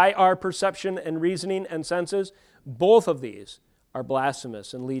by our perception and reasoning and senses, both of these are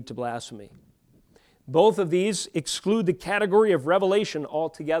blasphemous and lead to blasphemy. Both of these exclude the category of revelation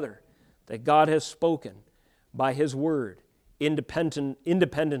altogether, that God has spoken by His Word,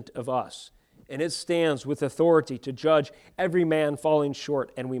 independent of us. And it stands with authority to judge every man falling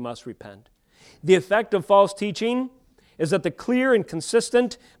short, and we must repent. The effect of false teaching is that the clear and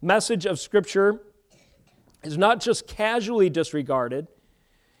consistent message of Scripture is not just casually disregarded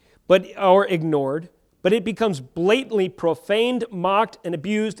or ignored, but it becomes blatantly profaned, mocked, and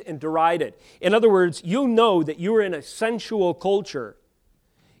abused and derided. In other words, you'll know that you are in a sensual culture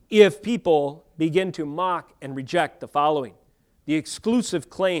if people begin to mock and reject the following: the exclusive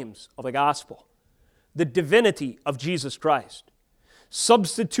claims of the gospel, the divinity of Jesus Christ,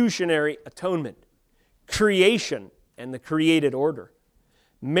 substitutionary atonement, creation and the created order,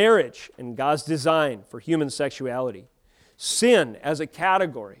 marriage and God's design for human sexuality, sin as a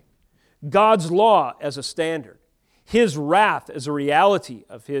category, God's law as a standard, His wrath as a reality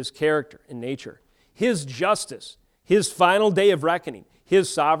of His character and nature, His justice, His final day of reckoning,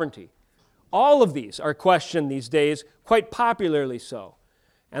 His sovereignty. All of these are questioned these days, quite popularly so.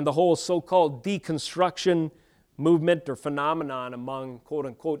 And the whole so-called deconstruction movement or phenomenon among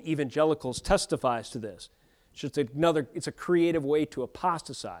quote-unquote evangelicals testifies to this. It's a creative way to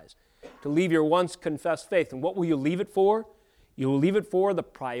apostatize, to leave your once confessed faith. And what will you leave it for? You will leave it for the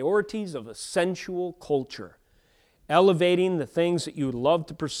priorities of a sensual culture, elevating the things that you would love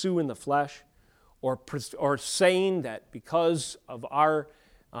to pursue in the flesh, or saying that because of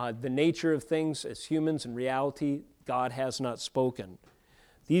the nature of things as humans in reality, God has not spoken.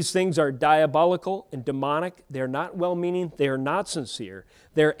 These things are diabolical and demonic. They are not well-meaning. They are not sincere.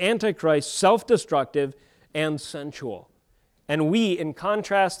 They're antichrist, self-destructive, and sensual. And we, in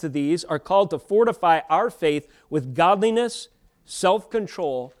contrast to these, are called to fortify our faith with godliness,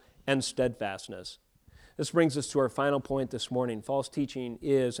 self-control, and steadfastness. This brings us to our final point this morning. False teaching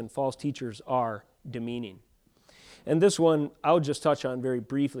is, and false teachers are, demeaning. And this one I'll just touch on very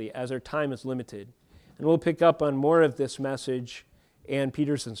briefly as our time is limited. And we'll pick up on more of this message and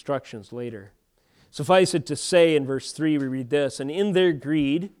Peter's instructions later. Suffice it to say in verse 3 we read this, "And in their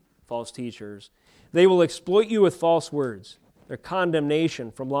greed," false teachers, "they will exploit you with false words. Their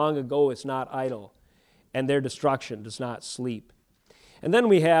condemnation from long ago is not idle, and their destruction does not sleep." And then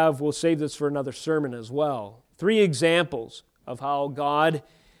we'll save this for another sermon as well, 3 examples of how God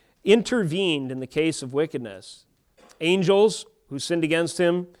intervened in the case of wickedness. Angels who sinned against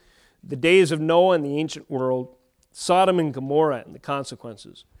him, the days of Noah and the ancient world, Sodom and Gomorrah and the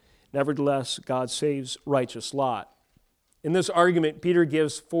consequences. Nevertheless, God saves righteous Lot. In this argument, Peter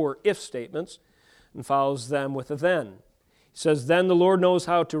gives 4 if statements and follows them with a then. He says, "Then the Lord knows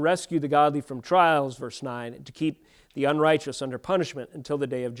how to rescue the godly from trials," verse 9, "and to keep the unrighteous under punishment until the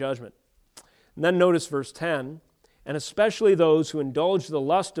day of judgment." And then notice verse 10, "And especially those who indulge the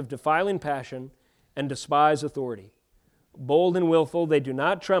lust of defiling passion and despise authority. Bold and willful, they do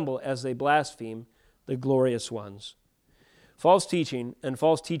not tremble as they blaspheme the glorious ones." False teaching and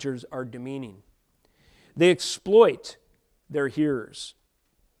false teachers are demeaning. They exploit their hearers.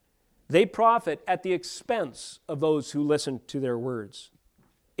 They profit at the expense of those who listen to their words.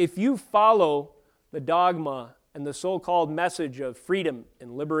 If you follow the dogma and the so-called message of freedom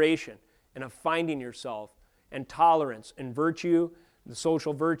and liberation and of finding yourself and tolerance and virtue, the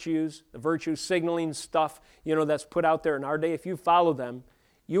social virtues, the virtue signaling stuff, that's put out there in our day, if you follow them,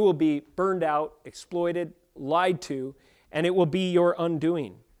 you will be burned out, exploited, lied to, and it will be your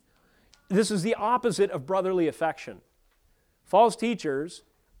undoing. This is the opposite of brotherly affection. False teachers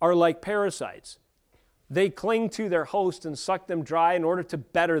are like parasites. They cling to their host and suck them dry in order to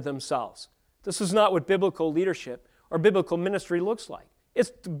better themselves. This is not what biblical leadership or biblical ministry looks like.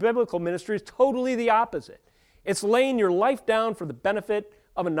 Biblical ministry is totally the opposite. It's laying your life down for the benefit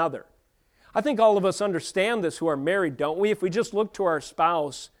of another. I think all of us understand this who are married, don't we? If we just look to our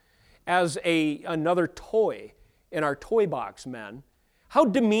spouse as another toy in our toy box, men, how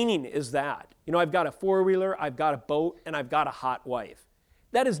demeaning is that? I've got a 4-wheeler, I've got a boat, and I've got a hot wife.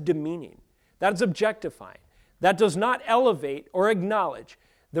 That is demeaning. That is objectifying. That does not elevate or acknowledge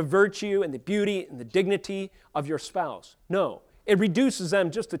the virtue and the beauty and the dignity of your spouse. No, it reduces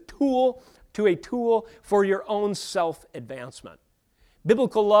them just to a tool for your own self-advancement.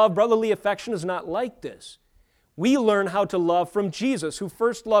 Biblical love, brotherly affection is not like this. We learn how to love from Jesus, who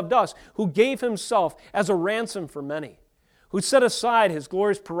first loved us, who gave himself as a ransom for many, who set aside his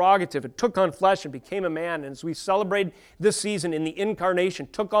glorious prerogative and took on flesh and became a man. And as we celebrate this season in the incarnation,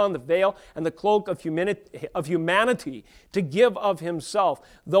 took on the veil and the cloak of humanity to give of himself,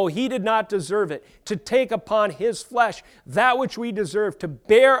 though he did not deserve it, to take upon his flesh that which we deserve, to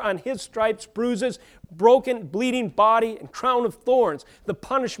bear on his stripes, bruises, broken, bleeding body, and crown of thorns, the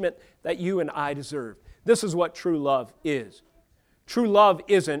punishment that you and I deserve. This is what true love is. True love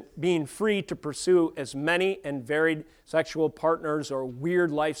isn't being free to pursue as many and varied sexual partners or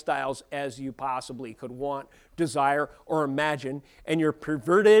weird lifestyles as you possibly could want, desire, or imagine, and your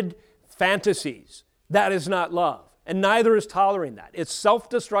perverted fantasies. That is not love, and neither is tolerating that. It's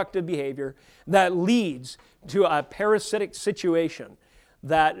self-destructive behavior that leads to a parasitic situation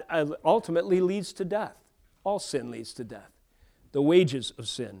that ultimately leads to death. All sin leads to death. The wages of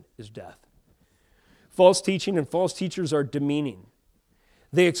sin is death. False teaching and false teachers are demeaning.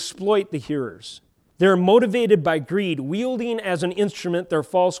 They exploit the hearers. They're motivated by greed, wielding as an instrument their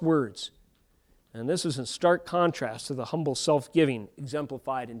false words. And this is in stark contrast to the humble self-giving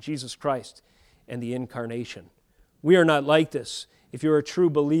exemplified in Jesus Christ and the incarnation. We are not like this. If you're a true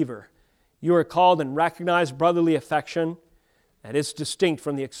believer, you are called and recognized brotherly affection that is distinct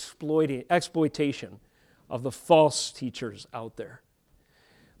from the exploitation of the false teachers out there.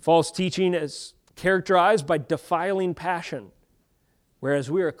 False teaching is characterized by defiling passion, whereas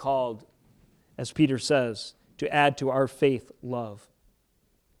we are called, as Peter says, to add to our faith love.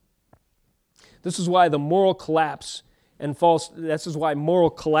 This is why moral collapse and false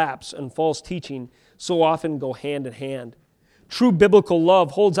teaching so often go hand in hand. True biblical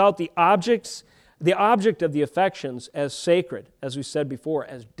love holds out the object of the affections as sacred, as we said before,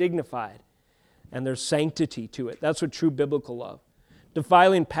 as dignified, and there's sanctity to it. That's what true biblical love.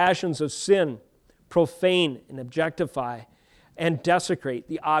 Defiling passions of sin profane and objectify and desecrate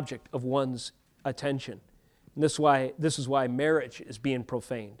the object of one's attention. And this is why marriage is being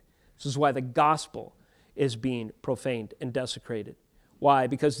profaned. This is why the gospel is being profaned and desecrated. Why?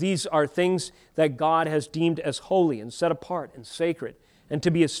 Because these are things that God has deemed as holy and set apart and sacred and to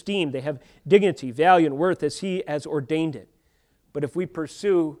be esteemed. They have dignity, value, and worth as He has ordained it. But if we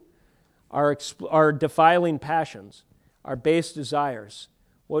pursue our defiling passions, our base desires,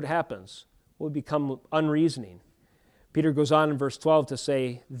 what happens? We'll become unreasoning. Peter goes on in verse 12 to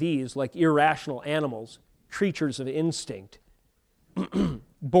say, these, like irrational animals, creatures of instinct,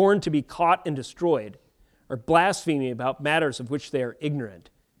 born to be caught and destroyed, are blaspheming about matters of which they are ignorant.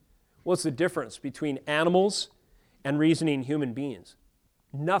 What's the difference between animals and reasoning human beings?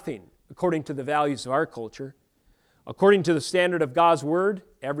 Nothing, according to the values of our culture. According to the standard of God's Word,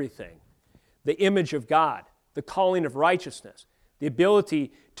 everything. The image of God, the calling of righteousness, the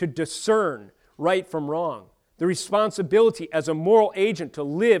ability to discern right from wrong, the responsibility as a moral agent to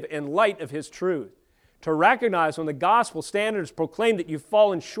live in light of His truth, to recognize when the gospel standard is proclaimed that you've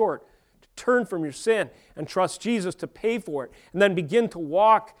fallen short, to turn from your sin and trust Jesus to pay for it, and then begin to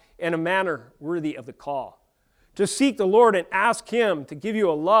walk in a manner worthy of the call. To seek the Lord and ask Him to give you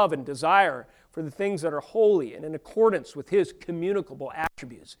a love and desire for the things that are holy and in accordance with His communicable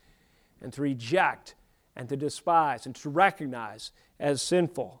attributes, and to reject and to despise and to recognize as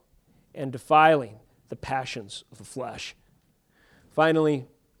sinful and defiling the passions of the flesh. Finally,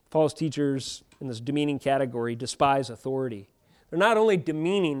 false teachers in this demeaning category despise authority. They're not only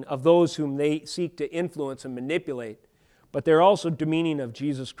demeaning of those whom they seek to influence and manipulate, but they're also demeaning of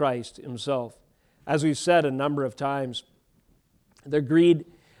Jesus Christ Himself. As we've said a number of times, their greed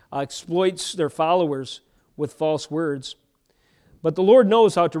exploits their followers with false words. But the Lord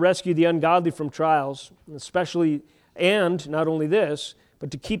knows how to rescue the ungodly from trials, and not only this, but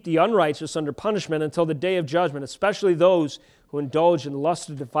to keep the unrighteous under punishment until the day of judgment, especially those who indulge in lust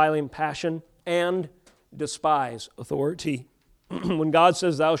of defiling passion and despise authority. When God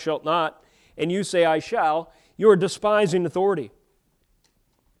says, thou shalt not, and you say, I shall, you are despising authority.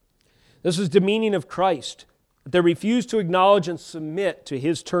 This is demeaning of Christ. They refuse to acknowledge and submit to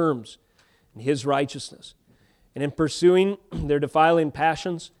His terms and His righteousness. And in pursuing their defiling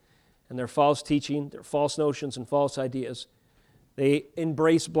passions and their false teaching, their false notions and false ideas, they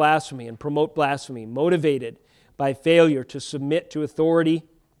embrace blasphemy and promote blasphemy, motivated by failure to submit to authority.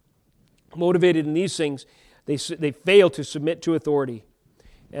 Motivated in these things, they fail to submit to authority.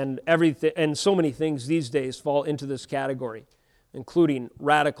 And so many things these days fall into this category, including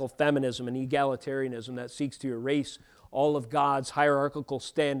radical feminism and egalitarianism that seeks to erase all of God's hierarchical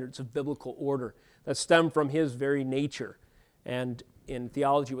standards of biblical order that stem from His very nature. And in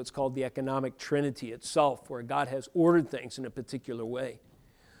theology, what's called the economic trinity itself, where God has ordered things in a particular way.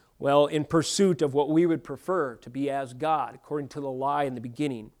 Well, in pursuit of what we would prefer to be as God, according to the lie in the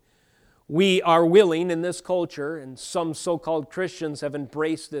beginning, we are willing in this culture, and some so-called Christians have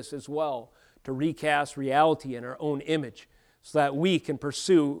embraced this as well, to recast reality in our own image so that we can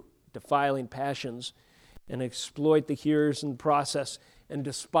pursue defiling passions and exploit the hearers in the process and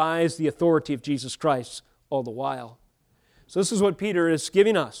despise the authority of Jesus Christ all the while. So this is what Peter is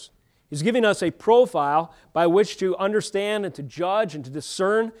giving us. He's giving us a profile by which to understand and to judge and to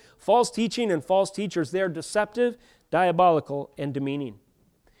discern false teaching and false teachers. They are deceptive, diabolical, and demeaning.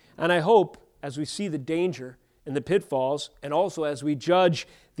 And I hope, as we see the danger and the pitfalls, and also as we judge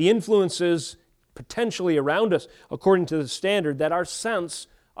the influences potentially around us according to the standard, that our sense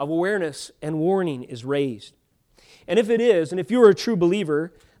of awareness and warning is raised. And if it is, and if you are a true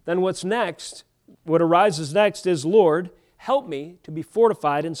believer, then what arises next is, Lord, help me to be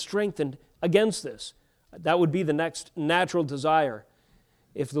fortified and strengthened against this. That would be the next natural desire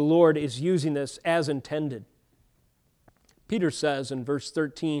if the Lord is using this as intended. Peter says in verse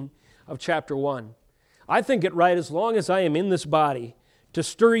 13 of chapter 1, I think it right, as long as I am in this body, to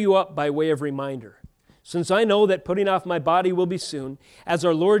stir you up by way of reminder, since I know that putting off my body will be soon, as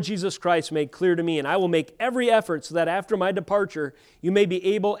our Lord Jesus Christ made clear to me, and I will make every effort so that after my departure you may be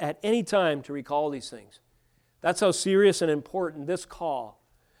able at any time to recall these things. That's how serious and important this call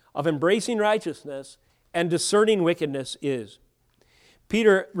of embracing righteousness and discerning wickedness is.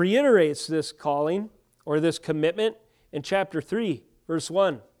 Peter reiterates this calling or this commitment in chapter 3, verse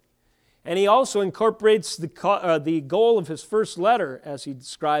 1. And he also incorporates the goal of his first letter as he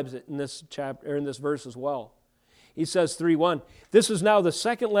describes it in this chapter, or in this verse as well. He says 3:1, "This is now the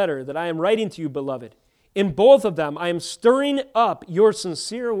second letter that I am writing to you, beloved. In both of them I am stirring up your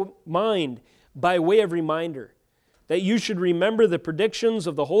sincere mind by way of reminder, that you should remember the predictions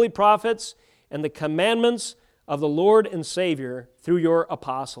of the holy prophets and the commandments of the Lord and Savior through your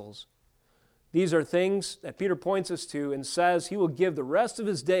apostles." These are things that Peter points us to and says he will give the rest of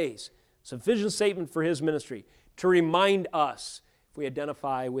his days, sufficient statement for his ministry, to remind us, if we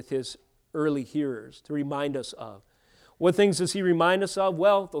identify with his early hearers, to remind us of. What things does he remind us of?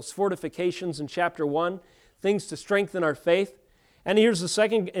 Well, those fortifications in chapter 1, things to strengthen our faith. And here's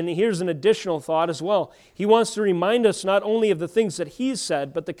an additional thought as well. He wants to remind us not only of the things that he's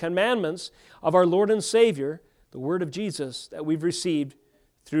said, but the commandments of our Lord and Savior, the word of Jesus that we've received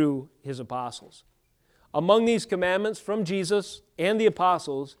through his apostles. Among these commandments from Jesus and the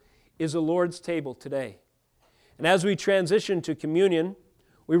apostles is the Lord's table today. And as we transition to communion,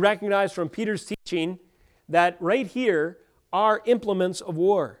 we recognize from Peter's teaching that right here are implements of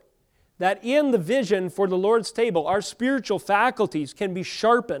war. That in the vision for the Lord's table, our spiritual faculties can be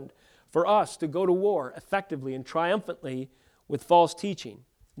sharpened for us to go to war effectively and triumphantly with false teaching,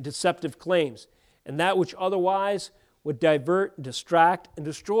 deceptive claims, and that which otherwise would divert, distract, and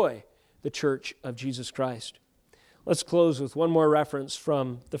destroy the church of Jesus Christ. Let's close with one more reference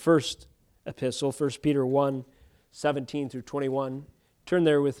from the first epistle, 1 Peter 1, 17 through 21. Turn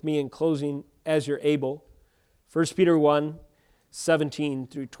there with me in closing as you're able. 1 Peter 1, 17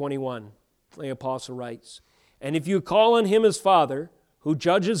 through 21. The apostle writes, "And if you call on him as Father, who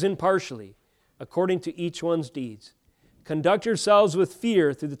judges impartially, according to each one's deeds, conduct yourselves with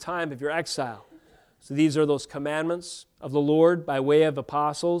fear through the time of your exile." So these are those commandments of the Lord by way of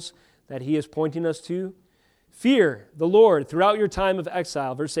apostles that he is pointing us to. "Fear the Lord throughout your time of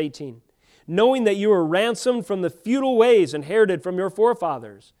exile," verse 18, "knowing that you were ransomed from the futile ways inherited from your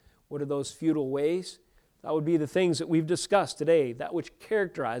forefathers." What are those futile ways? That would be the things that we've discussed today, that which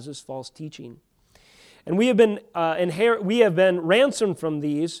characterizes false teaching. "And we have been ransomed from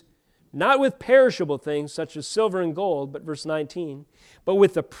these, not with perishable things such as silver and gold," but verse 19, "but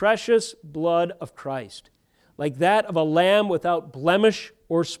with the precious blood of Christ, like that of a lamb without blemish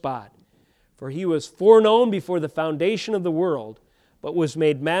or spot. For he was foreknown before the foundation of the world, but was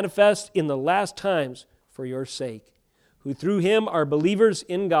made manifest in the last times for your sake, who through him are believers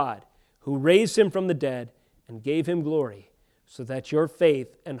in God, who raised him from the dead and gave him glory, so that your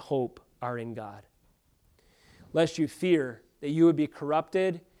faith and hope are in God." Lest you fear that you would be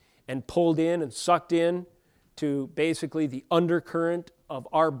corrupted and pulled in and sucked in to basically the undercurrent of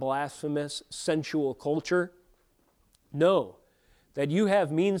our blasphemous, sensual culture, know that you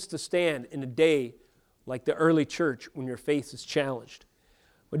have means to stand in a day like the early church when your faith is challenged.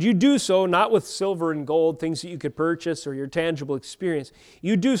 But you do so not with silver and gold, things that you could purchase or your tangible experience.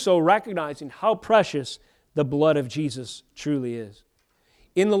 You do so recognizing how precious the blood of Jesus truly is.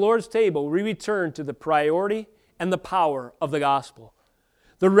 In the Lord's table, we return to the priority and the power of the gospel.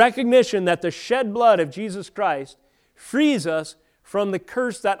 The recognition that the shed blood of Jesus Christ frees us from the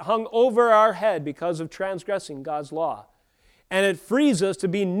curse that hung over our head because of transgressing God's law. And it frees us to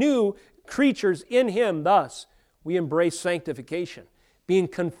be new creatures in him. Thus, we embrace sanctification, being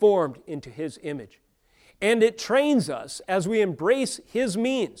conformed into his image. And it trains us as we embrace his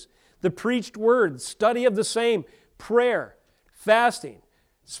means, the preached word, study of the same, prayer, fasting,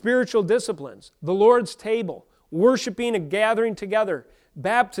 spiritual disciplines, the Lord's table, worshiping and gathering together,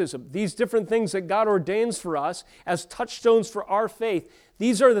 baptism, these different things that God ordains for us as touchstones for our faith.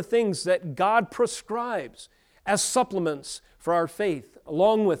 These are the things that God prescribes as supplements for our faith,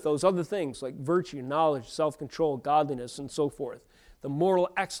 along with those other things like virtue, knowledge, self-control, godliness, and so forth. The moral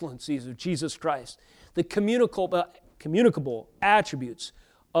excellencies of Jesus Christ, the communicable attributes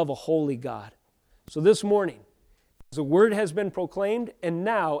of a holy God. So this morning, as the word has been proclaimed, and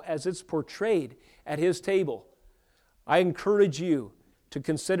now as it's portrayed at his table, I encourage you to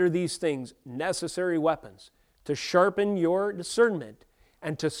consider these things necessary weapons to sharpen your discernment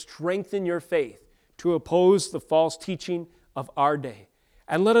and to strengthen your faith to oppose the false teaching of our day.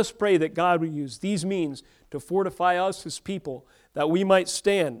 And let us pray that God will use these means to fortify us as people, that we might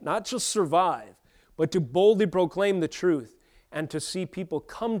stand, not just survive, but to boldly proclaim the truth and to see people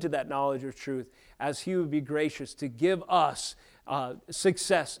come to that knowledge of truth as he would be gracious to give us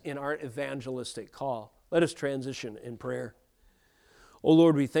success in our evangelistic call. Let us transition in prayer. Oh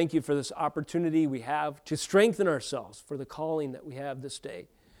Lord, we thank you for this opportunity we have to strengthen ourselves for the calling that we have this day.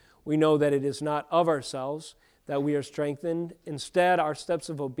 We know that it is not of ourselves that we are strengthened. Instead, our steps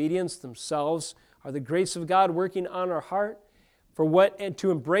of obedience themselves are the grace of God working on our heart, and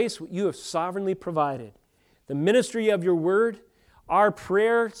to embrace what you have sovereignly provided. The ministry of your word, our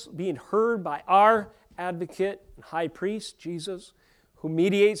prayers being heard by our advocate and high priest, Jesus, who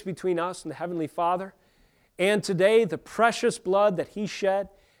mediates between us and the Heavenly Father. And today, the precious blood that he shed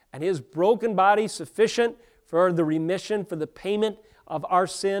and his broken body sufficient for the remission, for the payment of our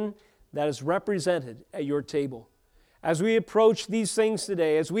sin that is represented at your table. As we approach these things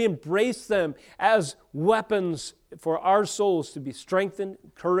today, as we embrace them as weapons for our souls to be strengthened,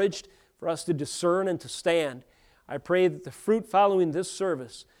 encouraged, for us to discern and to stand, I pray that the fruit following this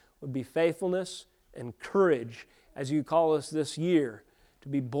service would be faithfulness and courage as you call us this year to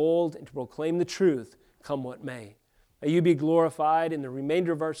be bold and to proclaim the truth, come what may. May you be glorified in the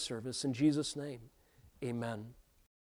remainder of our service. In Jesus' name, amen.